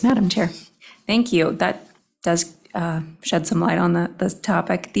 Yes, Madam Chair. Thank you. That does shed some light on the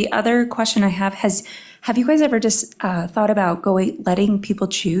topic. The other question I have you guys ever just thought about letting people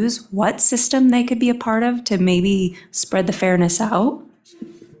choose what system they could be a part of to maybe spread the fairness out?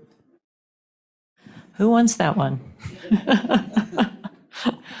 Who wants that one?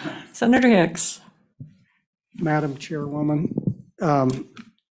 Senator Hicks. Madam Chairwoman,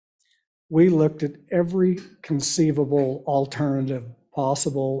 we looked at every conceivable alternative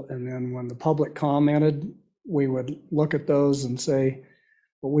possible, and then when the public commented, we would look at those and say,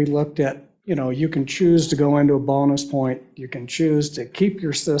 but we looked at, you can choose to go into a bonus point, you can choose to keep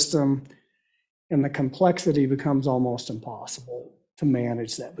your system, and the complexity becomes almost impossible to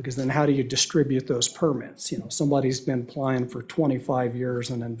manage that, because then how do you distribute those permits? Somebody's been applying for 25 years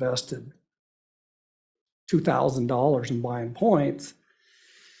and invested $2,000 in buying points.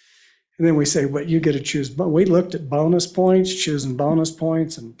 And then we say, well, you get to choose. But we looked at bonus points, choosing bonus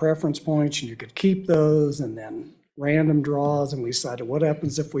points and preference points, and you could keep those, and then random draws. And we decided, what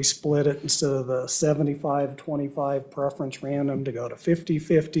happens if we split it instead of the 75-25 preference random to go to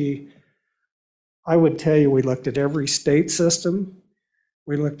 50-50? I would tell you, we looked at every state system.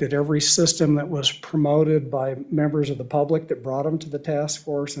 We looked at every system that was promoted by members of the public that brought them to the task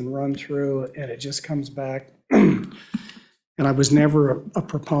force and run through, and it just comes back. And I was never a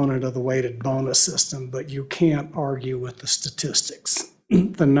proponent of the weighted bonus system, but you can't argue with the statistics.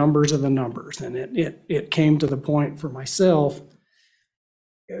 The numbers are the numbers, and it came to the point for myself,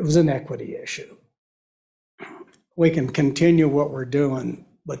 it was an equity issue. We can continue what we're doing,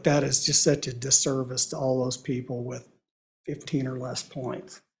 but that is just such a disservice to all those people with 15 or less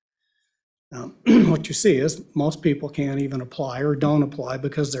points. What you see is most people can't even apply or don't apply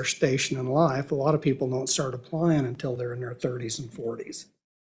because they're stationed in life. A lot of people don't start applying until they're in their 30s and 40s,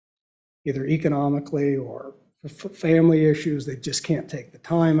 either economically or for family issues. They just can't take the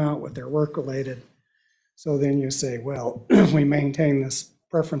time out with their work related. So then you say, well, we maintain this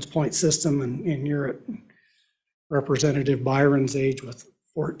preference point system, and you're at Representative Byron's age with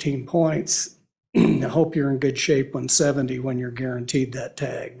 14 points. I hope you're in good shape when 70, when you're guaranteed that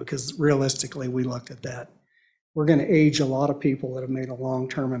tag, because realistically, we looked at that. We're going to age a lot of people that have made a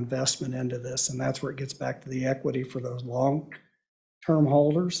long-term investment into this, and that's where it gets back to the equity for those long-term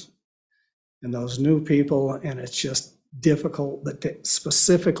holders and those new people, and it's just difficult. But to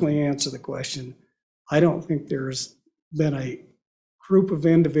specifically answer the question, I don't think there's been a group of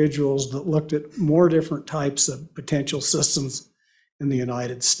individuals that looked at more different types of potential systems in the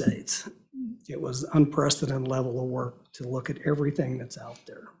United States. It was unprecedented level of work to look at everything that's out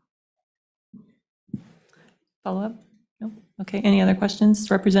there. Follow up? No? Okay, any other questions?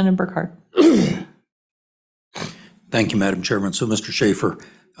 Representative Burkhardt. Thank you, Madam Chairman. So, Mr. Schaefer,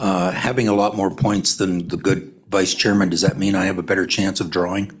 having a lot more points than the good Vice Chairman, does that mean I have a better chance of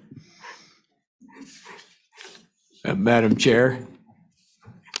drawing? Madam Chair.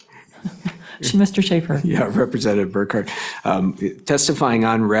 Mr. Schaefer. Yeah, Representative Burkhardt. Testifying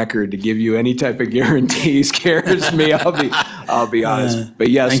on record to give you any type of guarantee scares me, I'll be honest. But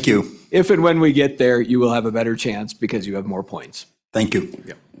yes. Thank you. If and when we get there, you will have a better chance because you have more points. Thank you.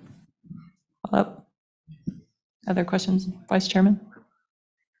 Yep. Follow up. Other questions, Vice Chairman?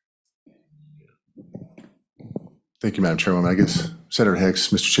 Thank you, Madam Chairwoman. I guess Senator Hicks,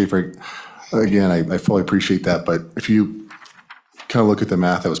 Mr. Schaefer, again, I fully appreciate that, but if you kind of look at the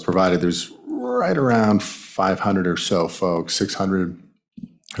math that was provided, there's right around 500 or so folks, 600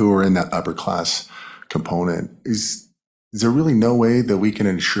 who are in that upper class component. Is there really no way that we can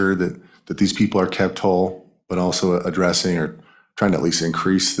ensure that these people are kept whole, but also addressing or trying to at least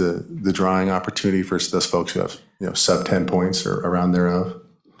increase the drawing opportunity for those folks who have, sub 10 points or around thereof?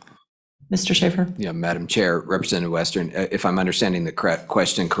 Mr. Schaefer. Yeah, Madam Chair, Representative Western, if I'm understanding the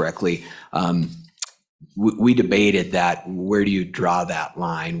question correctly, we debated that, where do you draw that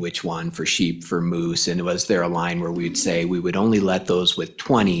line, which one for sheep, for moose, and was there a line where we'd say we would only let those with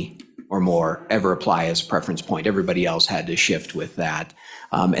 20 or more ever apply as a preference point? Everybody else had to shift with that.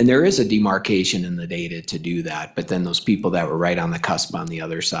 And there is a demarcation in the data to do that, but then those people that were right on the cusp on the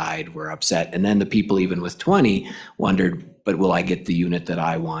other side were upset. And then the people even with 20 wondered, but will I get the unit that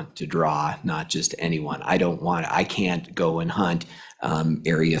I want to draw, not just anyone? I can't go and hunt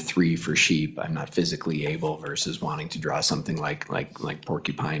area 3 for sheep. I'm not physically able versus wanting to draw something like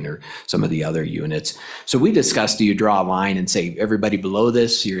porcupine or some of the other units. So we discussed, do you draw a line and say everybody below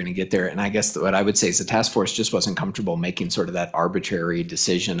this, you're going to get there? And I guess what I would say is the task force just wasn't comfortable making sort of that arbitrary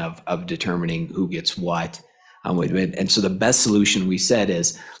decision of determining who gets what. And so the best solution we said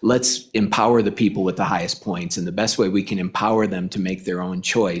is, let's empower the people with the highest points. And the best way we can empower them to make their own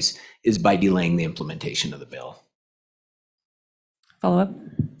choice is by delaying the implementation of the bill. Follow up.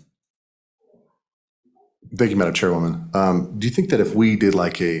 Thank you, Madam Chairwoman. Do you think that if we did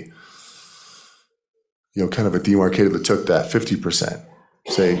like a, kind of a demarcated that took that 50%,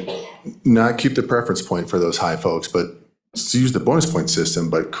 say, not keep the preference point for those high folks, but use the bonus point system,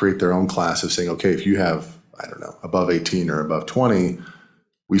 but create their own class of saying, okay, if you have, I don't know, above 18 or above 20,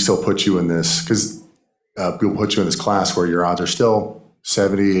 we still put you in this, because we'll put you in this class where your odds are still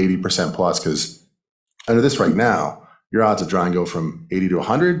 70, 80% plus, because under this right now, your odds of drawing go from 80 to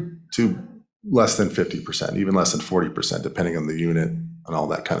 100 to less than 50%, even less than 40%, depending on the unit and all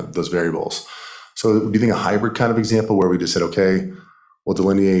that kind of those variables. So do you think a hybrid kind of example where we just said, okay, we'll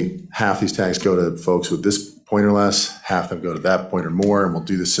delineate half these tags go to folks with this point or less, half them go to that point or more, and we'll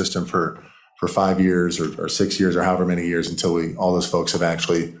do the system for 5 years or 6 years or however many years until all those folks have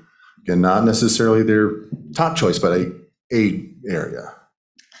actually, again, not necessarily their top choice, but a area.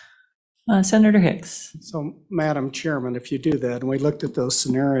 Senator Hicks. So, Madam Chairman, if you do that, and we looked at those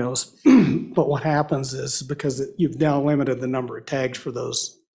scenarios, but what happens is, because you've now limited the number of tags for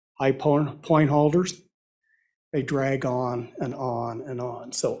those high point holders, they drag on and on and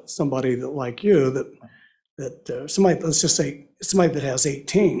on. So somebody that like you, somebody, let's just say somebody that has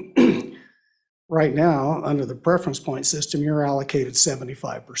 18, right now, under the preference point system, you're allocated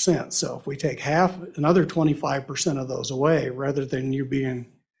 75%. So if we take another 25% of those away, rather than you being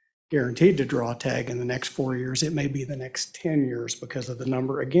guaranteed to draw a tag in the next 4 years, it may be the next 10 years because of the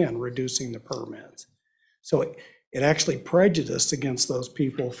number, again, reducing the permits. So it actually prejudiced against those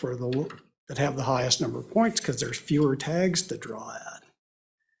people that have the highest number of points because there's fewer tags to draw at.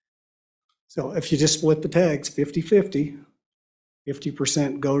 So if you just split the tags 50-50,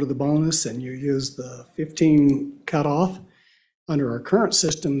 50% go to the bonus and you use the 15 cutoff, under our current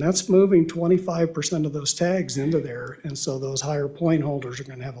system, that's moving 25% of those tags into there. And so those higher point holders are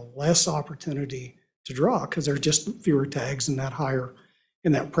going to have a less opportunity to draw because there are just fewer tags in that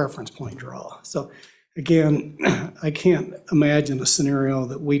preference point draw. So again, I can't imagine a scenario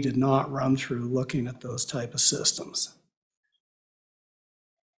that we did not run through looking at those type of systems.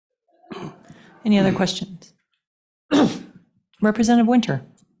 Any other questions? Representative Winter.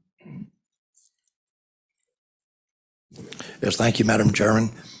 Yes, thank you, Madam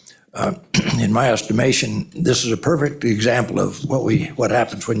Chairman. In my estimation, this is a perfect example of what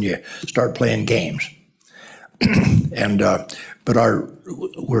happens when you start playing games. But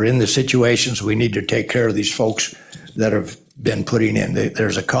we're in the situations we need to take care of these folks that have been putting in.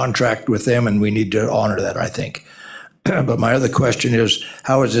 There's a contract with them, and we need to honor that, I think. But my other question is,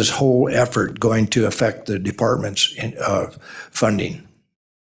 how is this whole effort going to affect the department's funding?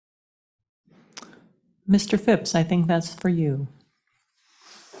 Mr. Phipps, I think that's for you.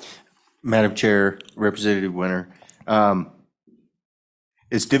 Madam Chair, Representative Winter,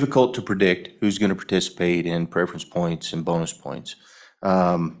 it's difficult to predict who's going to participate in preference points and bonus points.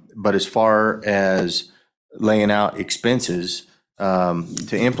 But as far as laying out expenses to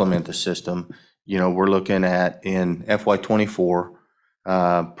implement the system, we're looking at in FY24,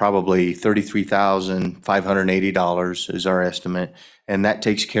 probably $33,580 is our estimate. And that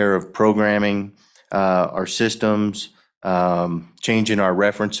takes care of programming our systems, changing our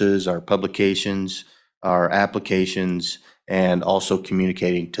references, our publications, our applications, and also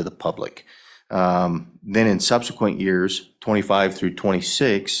communicating to the public. Then in subsequent years, 25 through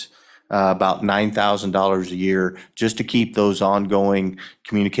 26, about $9,000 a year just to keep those ongoing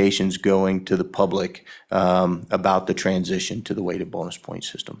communications going to the public about the transition to the weighted bonus point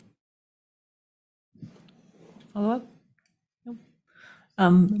system. Follow up? Nope.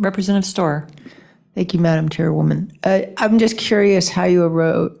 Representative Storr. Thank you, Madam Chairwoman. I'm just curious how you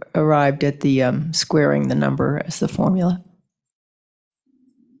arrived at the squaring the number as the formula.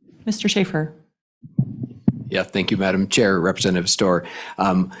 Mr. Schaefer. Yeah, thank you, Madam Chair, Representative Storr.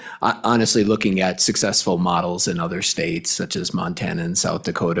 Honestly, looking at successful models in other states, such as Montana and South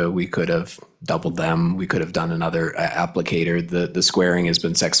Dakota, we could have doubled them. We could have done another applicator. The squaring has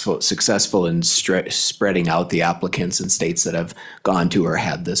been successful in spreading out the applicants in states that have gone to or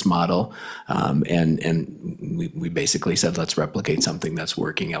had this model. And we basically said, let's replicate something that's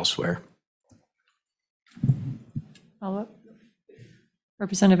working elsewhere. Follow up.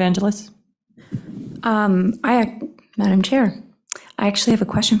 Representative Angeles. Madam Chair, I actually have a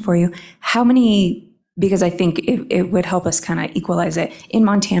question for you. How many, because I think it would help us kind of equalize it. In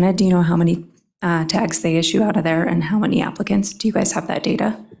Montana, do you know how many tags they issue out of there and how many applicants? Do you guys have that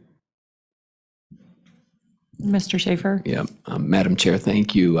data? Mr. Schaefer. Yeah, Madam Chair,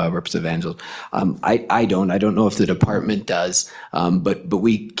 thank you, Representative Angel. I don't know if the department does, but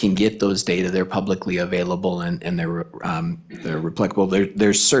we can get those data. They're publicly available and they're replicable.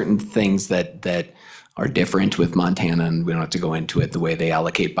 There's certain things that are different with Montana, and we don't have to go into it, the way they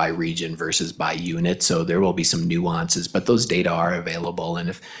allocate by region versus by unit. So there will be some nuances, but those data are available. And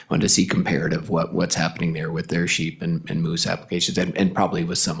if you want to see comparative what's happening there with their sheep and moose applications, and probably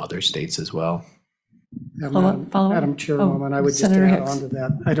with some other states as well. Yeah, Follow up? Madam Chairwoman, I would just Senator add Hicks. on to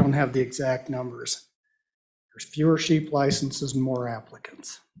that. I don't have the exact numbers. There's fewer sheep licenses and more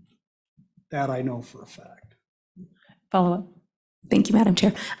applicants. That I know for a fact. Follow up. Thank you, Madam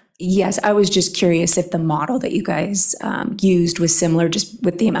Chair. Yes, I was just curious if the model that you guys used was similar, just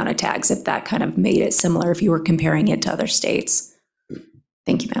with the amount of tags, if that kind of made it similar, if you were comparing it to other states.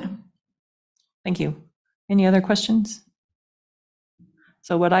 Thank you, Madam. Thank you. Any other questions?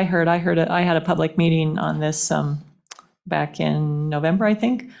 So what I had a public meeting on this back in November, I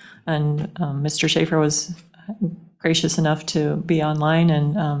think, and Mr. Schaefer was gracious enough to be online,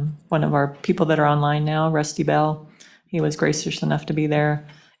 and one of our people that are online now, Rusty Bell, he was gracious enough to be there.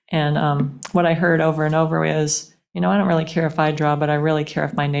 And what I heard over and over is, I don't really care if I draw, but I really care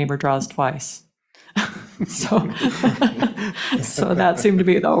if my neighbor draws twice. So that seemed to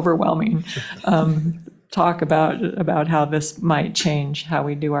be the overwhelming talk about how this might change how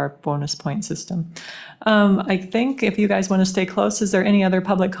we do our bonus point system. I think if you guys want to stay close, is there any other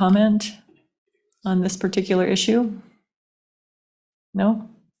public comment on this particular issue? No?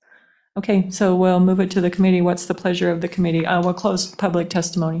 Okay, so we'll move it to the committee. What's the pleasure of the committee? We'll close public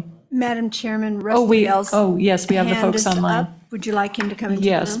testimony. Madam Chairman, Rusty Bell's yes, we have the hand folks is online. up. Would you like him to come into the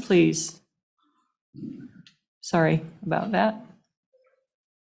room? Yes, please. Sorry about that.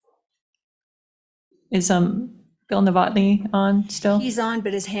 Is Bill Novotny on still? He's on,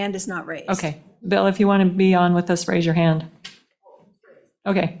 but his hand is not raised. Okay, Bill, if you want to be on with us, raise your hand.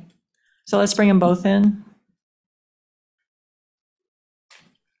 Okay, so let's bring them both in.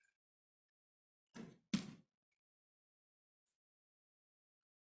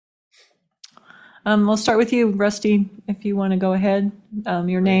 We'll start with you, Rusty, if you want to go ahead.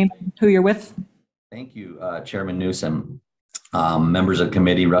 Your name, who you're with. Thank you, Chairman Newsom. Members of the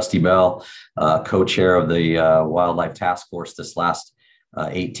committee, Rusty Bell, co-chair of the Wildlife Task Force this last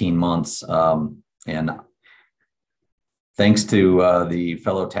 18 months. And thanks to the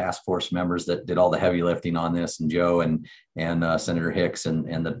fellow task force members that did all the heavy lifting on this, and Joe and Senator Hicks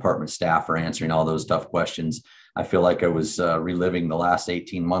and the department staff for answering all those tough questions. I feel like I was reliving the last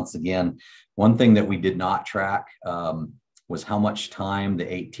 18 months again. One thing that we did not track was how much time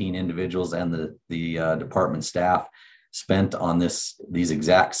the 18 individuals and the department staff spent on these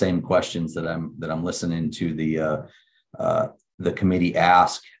exact same questions that I'm listening to the committee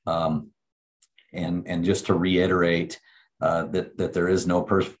ask. And just to reiterate, that there is no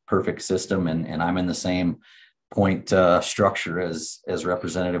perfect system, and I'm in the same point structure as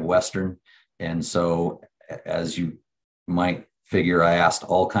Representative Western. And so, as you might figure, I asked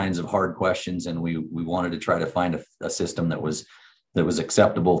all kinds of hard questions, and we wanted to try to find a system that was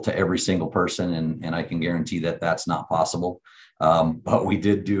acceptable to every single person, and I can guarantee that that's not possible. But we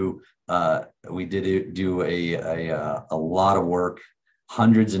did do a lot of work,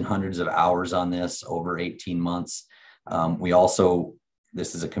 hundreds and hundreds of hours on this over 18 months. We also,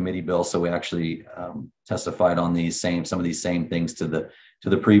 this is a committee bill, so we actually testified on some of these same things to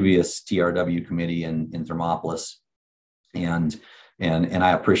the previous TRW committee in Thermopolis, and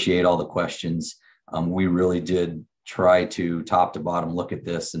I appreciate all the questions. We really did try to top to bottom look at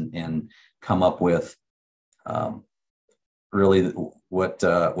this and come up with really what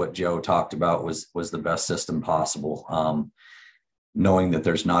Joe talked about was the best system possible, knowing that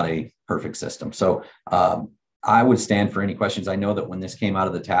there's not a perfect system. So I would stand for any questions. I know that when this came out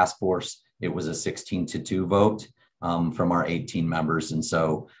of the task force, it was a 16-2 vote from our 18 members. And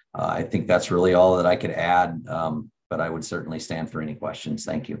so I think that's really all that I could add, but I would certainly stand for any questions.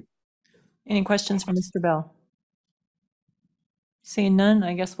 Thank you. Any questions for Mr. Bell? Seeing none,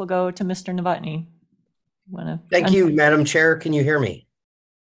 I guess we'll go to Mr. Novotny. Thank you, Madam Chair. Can you hear me?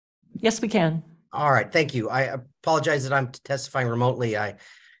 Yes, we can. All right, thank you. I apologize that I'm testifying remotely. I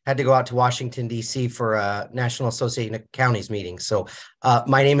had to go out to Washington, D.C. for a National Association of Counties meeting. So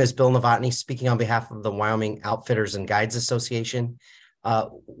my name is Bill Novotny, speaking on behalf of the Wyoming Outfitters and Guides Association.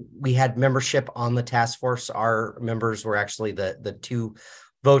 We had membership on the task force. Our members were actually the two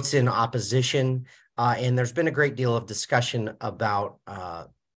votes in opposition. And there's been a great deal of discussion about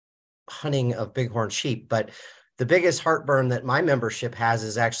hunting of bighorn sheep. But the biggest heartburn that my membership has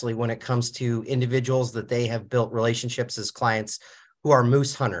is actually when it comes to individuals that they have built relationships as clients who are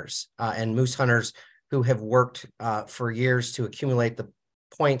moose hunters and moose hunters who have worked for years to accumulate the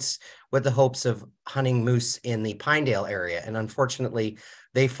points with the hopes of hunting moose in the Pinedale area. And unfortunately,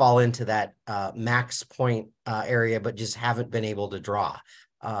 they fall into that max point area, but just haven't been able to draw.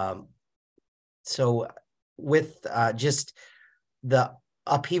 So with just the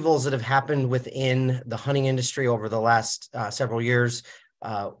upheavals that have happened within the hunting industry over the last several years,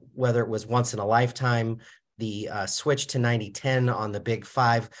 whether it was once in a lifetime, the switch to 90-10 on the Big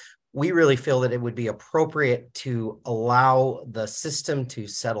Five, we really feel that it would be appropriate to allow the system to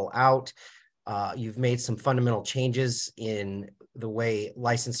settle out. You've made some fundamental changes in the way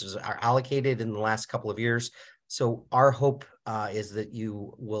licenses are allocated in the last couple of years. So our hope is that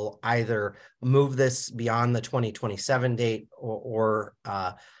you will either move this beyond the 2027 date or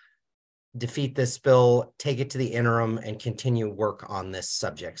defeat this bill, take it to the interim, and continue work on this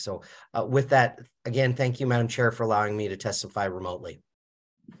subject. So with that, again, thank you, Madam Chair, for allowing me to testify remotely.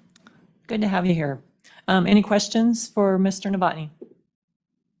 Good to have you here. Any questions for Mr. Novotny?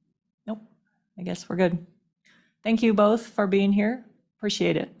 Nope. I guess we're good. Thank you both for being here.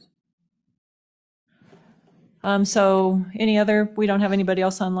 Appreciate it. So any other, we don't have anybody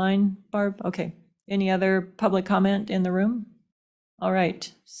else online, Barb? Okay. Any other public comment in the room? All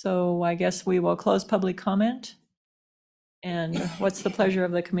right. So I guess we will close public comment. And what's the pleasure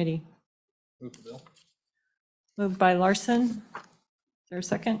of the committee? Move the bill. Moved by Larson. Is there a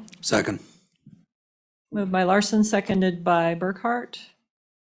second? Second. Moved by Larson, seconded by Burkhart.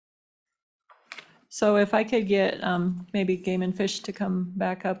 So if I could get maybe Game and Fish to come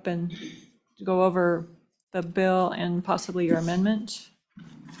back up and go over the bill and possibly your amendment.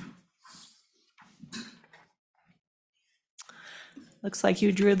 Looks like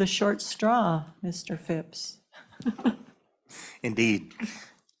you drew the short straw, Mr. Phipps. Indeed,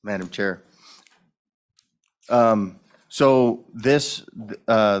 Madam Chair. So this,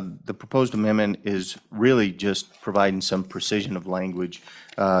 the proposed amendment is really just providing some precision of language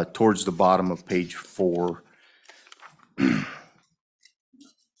towards the bottom of page 4.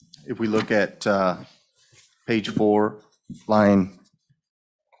 If we look at page 4, line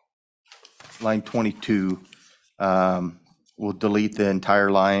 22, we'll delete the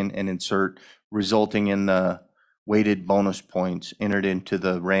entire line and insert resulting in the weighted bonus points entered into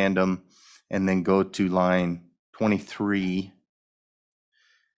the random, and then go to line 23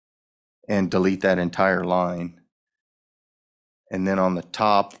 and delete that entire line. And then on the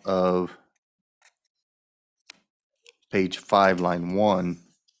top of page 5, line 1,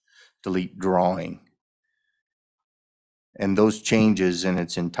 delete drawing. And those changes in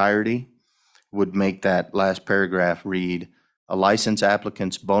its entirety would make that last paragraph read, a license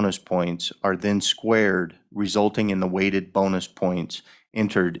applicant's bonus points are then squared, resulting in the weighted bonus points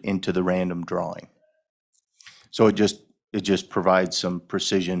entered into the random drawing. So it just provides some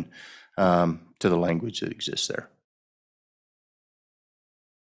precision to the language that exists there.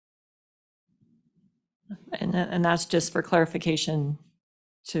 And that's just for clarification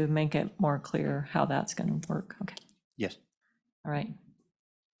to make it more clear how that's going to work. Okay, Yes. all right.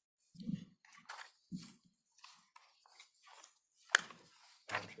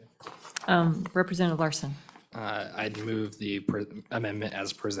 Representative Larson, I'd move the amendment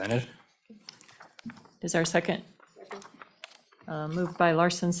as presented. is there a second? Moved by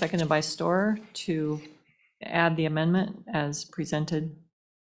Larson, seconded by Storer to add the amendment as presented.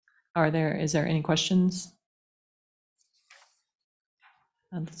 Is there any questions?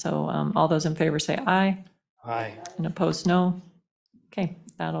 And so all those in favor say aye. Aye. And opposed, no. Okay,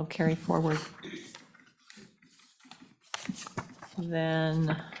 that'll carry forward.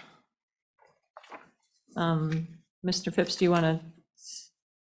 Then, Mr. Phipps, do you want to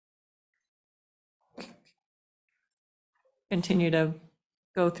continue to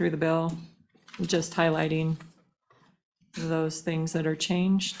go through the bill, just highlighting those things that are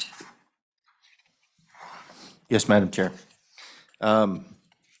changed? Yes, Madam Chair.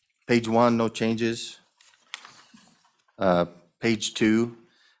 Page 1, no changes. Page 2,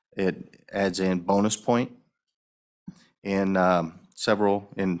 it adds in bonus point in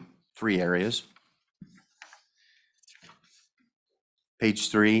in 3 areas. Page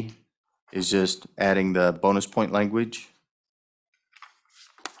 3 is just adding the bonus point language.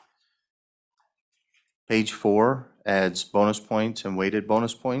 Page 4 adds bonus points and weighted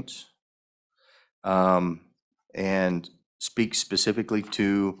bonus points, and speaks specifically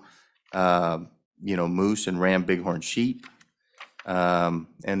to moose and ram bighorn sheep,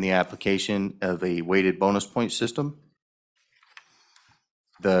 and the application of a weighted bonus point system.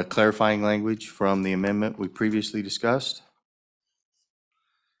 The clarifying language from the amendment we previously discussed.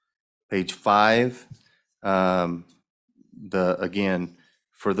 Page 5, again,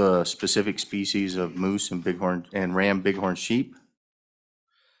 for the specific species of moose and bighorn and ram bighorn sheep,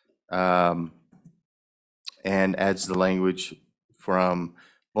 and adds the language from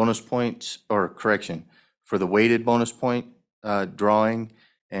bonus points, or correction, for the weighted bonus point drawing,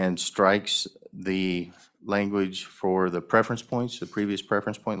 and strikes the language for the preference points, the previous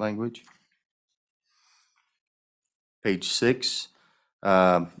preference point language. Page 6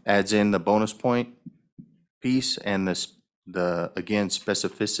 adds in the bonus point piece and the again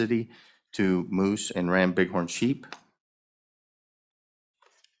specificity to moose and ram bighorn sheep.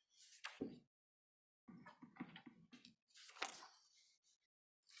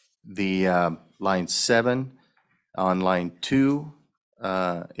 The line 7 on line 2,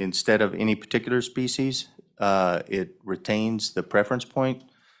 instead of any particular species, it retains the preference point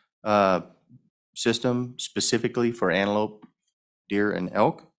system specifically for antelope, deer, and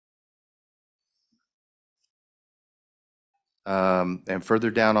elk. And further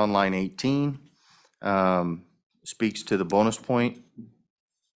down on line 18, speaks to the bonus point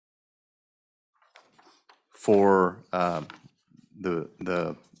for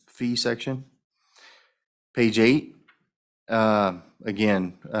the fee section. Page 8,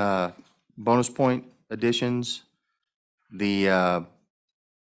 again, bonus point additions, and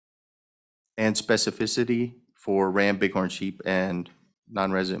specificity for ram, bighorn sheep, and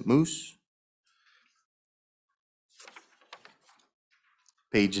non-resident moose.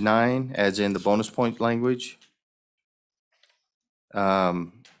 Page 9 adds in the bonus point language.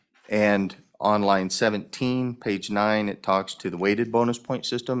 And on line 17, page 9, it talks to the weighted bonus point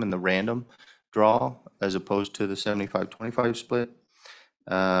system and the random draw as opposed to the 75-25 split.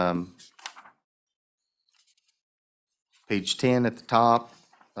 Page 10 at the top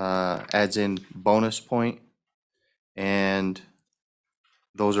adds in bonus point, and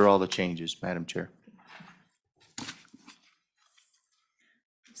those are all the changes, Madam Chair.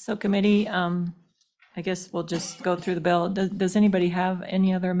 So committee, I guess we'll just go through the bill. Does anybody have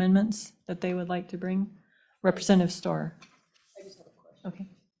any other amendments that they would like to bring? Representative Storer. Okay.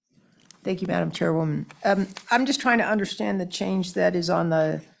 Thank you, Madam Chairwoman. I'm just trying to understand the change that is on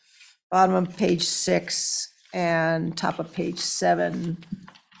the bottom of page 6 and top of page 7,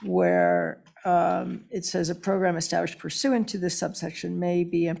 where it says a program established pursuant to this subsection may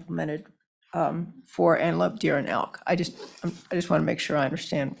be implemented for antelope, deer, and elk. I just want to make sure I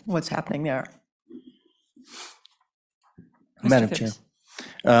understand what's happening there. Madam Chair.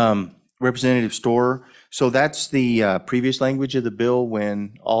 Representative Storer, so that's the previous language of the bill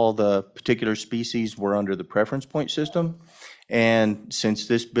when all the particular species were under the preference point system. And since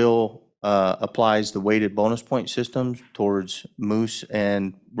this bill applies the weighted bonus point system towards moose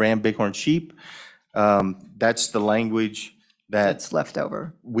and ram bighorn sheep, that's the language That's left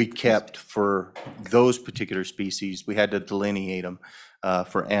over. we kept for those particular species. We had to delineate them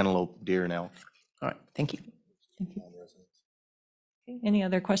for antelope, deer, and elk. All right, thank you. Okay, any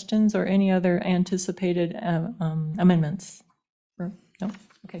other questions or any other anticipated amendments? No?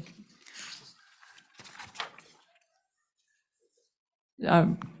 Okay.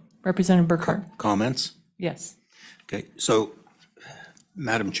 Representative Burkhart? Comments? Yes. Okay, so,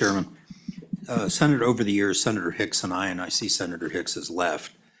 Madam Chairman, Senator, over the years, Senator Hicks and I see Senator Hicks has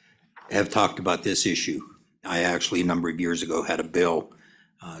left, have talked about this issue. I actually, a number of years ago, had a bill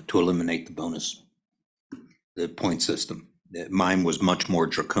to eliminate the bonus, the point system. Mine was much more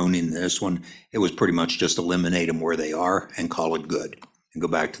draconian than this one. It was pretty much just eliminate them where they are and call it good and go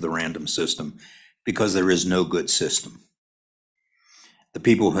back to the random system, because there is no good system. The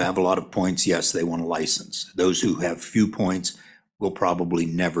people who have a lot of points, yes, they want a license. Those who have few points will probably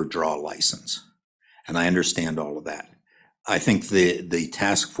never draw a license. And I understand all of that. I think the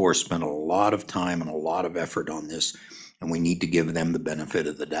task force spent a lot of time and a lot of effort on this, and we need to give them the benefit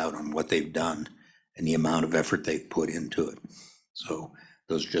of the doubt on what they've done and the amount of effort they've put into it. So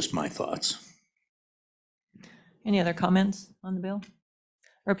those are just my thoughts. Any other comments on the bill?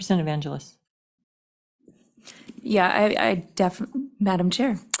 Representative Angeles? Yeah, I definitely, Madam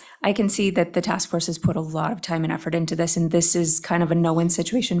Chair, I can see that the task force has put a lot of time and effort into this, and this is kind of a no-win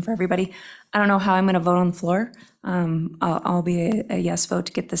situation for everybody. I don't know how I'm going to vote on the floor. I'll be a yes vote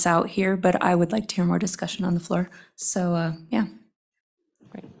to get this out here, but I would like to hear more discussion on the floor. So, yeah.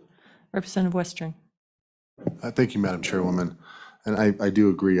 Great. Representative Western? Thank you, Madam Chairwoman. And I do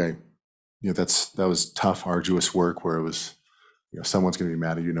agree. That was tough, arduous work where it was, someone's going to be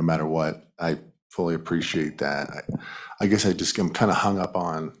mad at you no matter what. I fully appreciate that. I guess I'm kind of hung up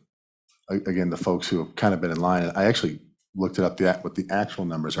on, again, the folks who have kind of been in line. I actually looked it up, what the actual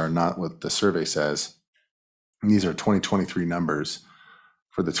numbers are, not what the survey says. And these are 2023 numbers.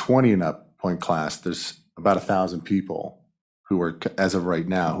 For the 20 and up point class, there's about 1,000 people who are, as of right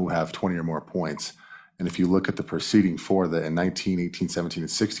now, who have 20 or more points. And if you look at the preceding four, in 19, 18, 17, and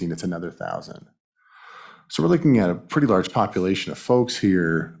 16, it's another 1,000. So we're looking at a pretty large population of folks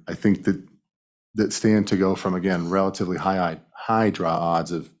here, I think, that stand to go from, again, relatively high draw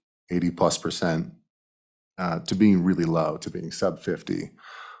odds of 80+% to being really low, to being sub 50,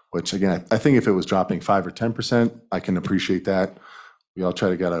 which, again, I think if it was dropping 5 or 10%, I can appreciate that. We all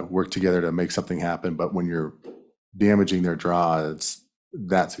try to work together to make something happen. But when you're damaging their draw, it's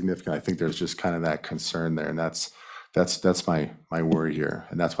that significant. I think there's just kind of that concern there. And that's my worry here.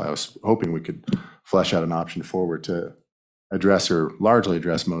 And that's why I was hoping we could flesh out an option forward to address or largely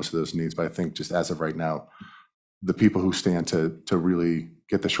address most of those needs. But I think just as of right now, the people who stand to really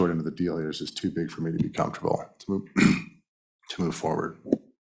get the short end of the deal here is just too big for me to be comfortable to move forward.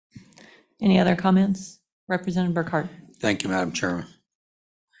 Any other comments? Representative Burkhart? Thank you, Madam Chairman.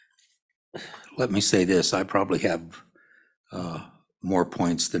 Let me say this, I probably have more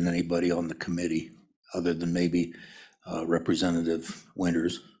points than anybody on the committee, other than maybe Representative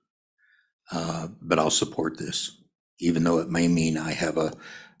Winters. But I'll support this, even though it may mean I have a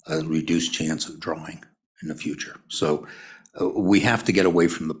reduced chance of drawing in the future. So we have to get away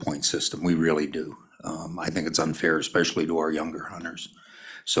from the point system. We really do. I think it's unfair, especially to our younger hunters.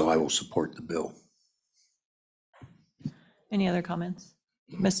 So I will support the bill. Any other comments?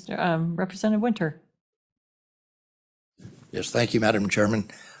 Representative Winter? Yes, thank you, Madam Chairman.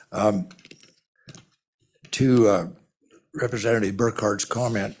 To Representative Burkhart's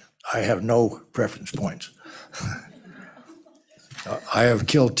comment, I have no preference points. I have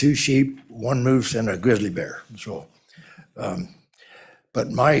killed 2 sheep, 1 moose, and a grizzly bear. So, but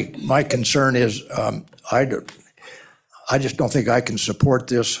my concern is I just don't think I can support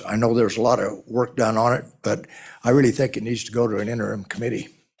this. I know there's a lot of work done on it, but I really think it needs to go to an interim committee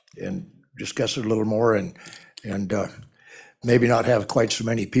and discuss it a little more and maybe not have quite so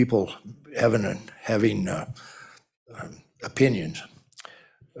many people having opinions.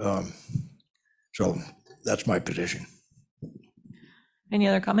 So that's my position. Any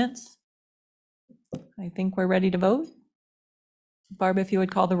other comments? I think we're ready to vote. Barb, if you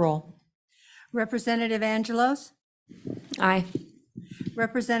would call the roll. Representative Angelos? Aye.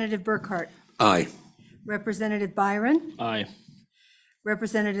 Representative Burkhart? Aye. Representative Byron? Aye.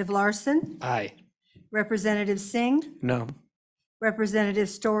 Representative Larson? Aye. Representative Singh? No. Representative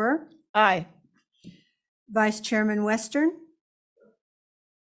Storer? Aye. Vice Chairman Western?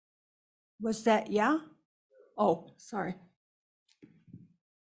 Was that yeah? Oh, sorry.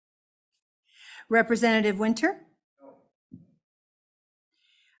 Representative Winter?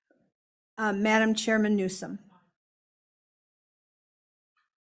 Madam Chairman Newsom?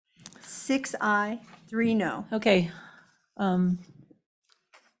 6 aye, 3 no. Okay.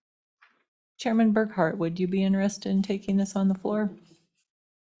 Chairman Burkhart, would you be interested in taking this on the floor?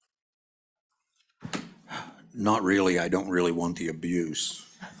 Not really. I don't really want the abuse.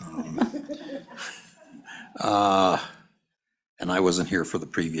 And I wasn't here for the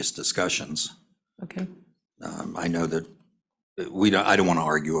previous discussions. Okay. I know that I don't want to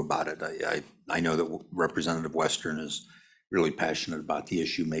argue about it. I know that Representative Western is really passionate about the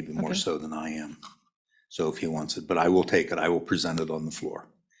issue, maybe more Okay. so than I am. So if he wants it, but I will take it. I will present it on the floor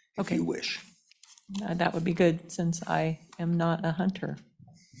if Okay. you wish. That would be good, since I am not a hunter.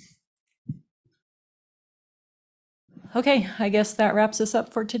 Okay, I guess that wraps us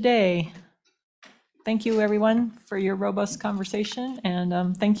up for today. Thank you, everyone, for your robust conversation,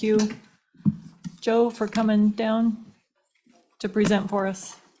 and thank you, Joe, for coming down to present for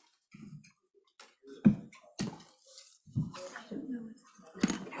us.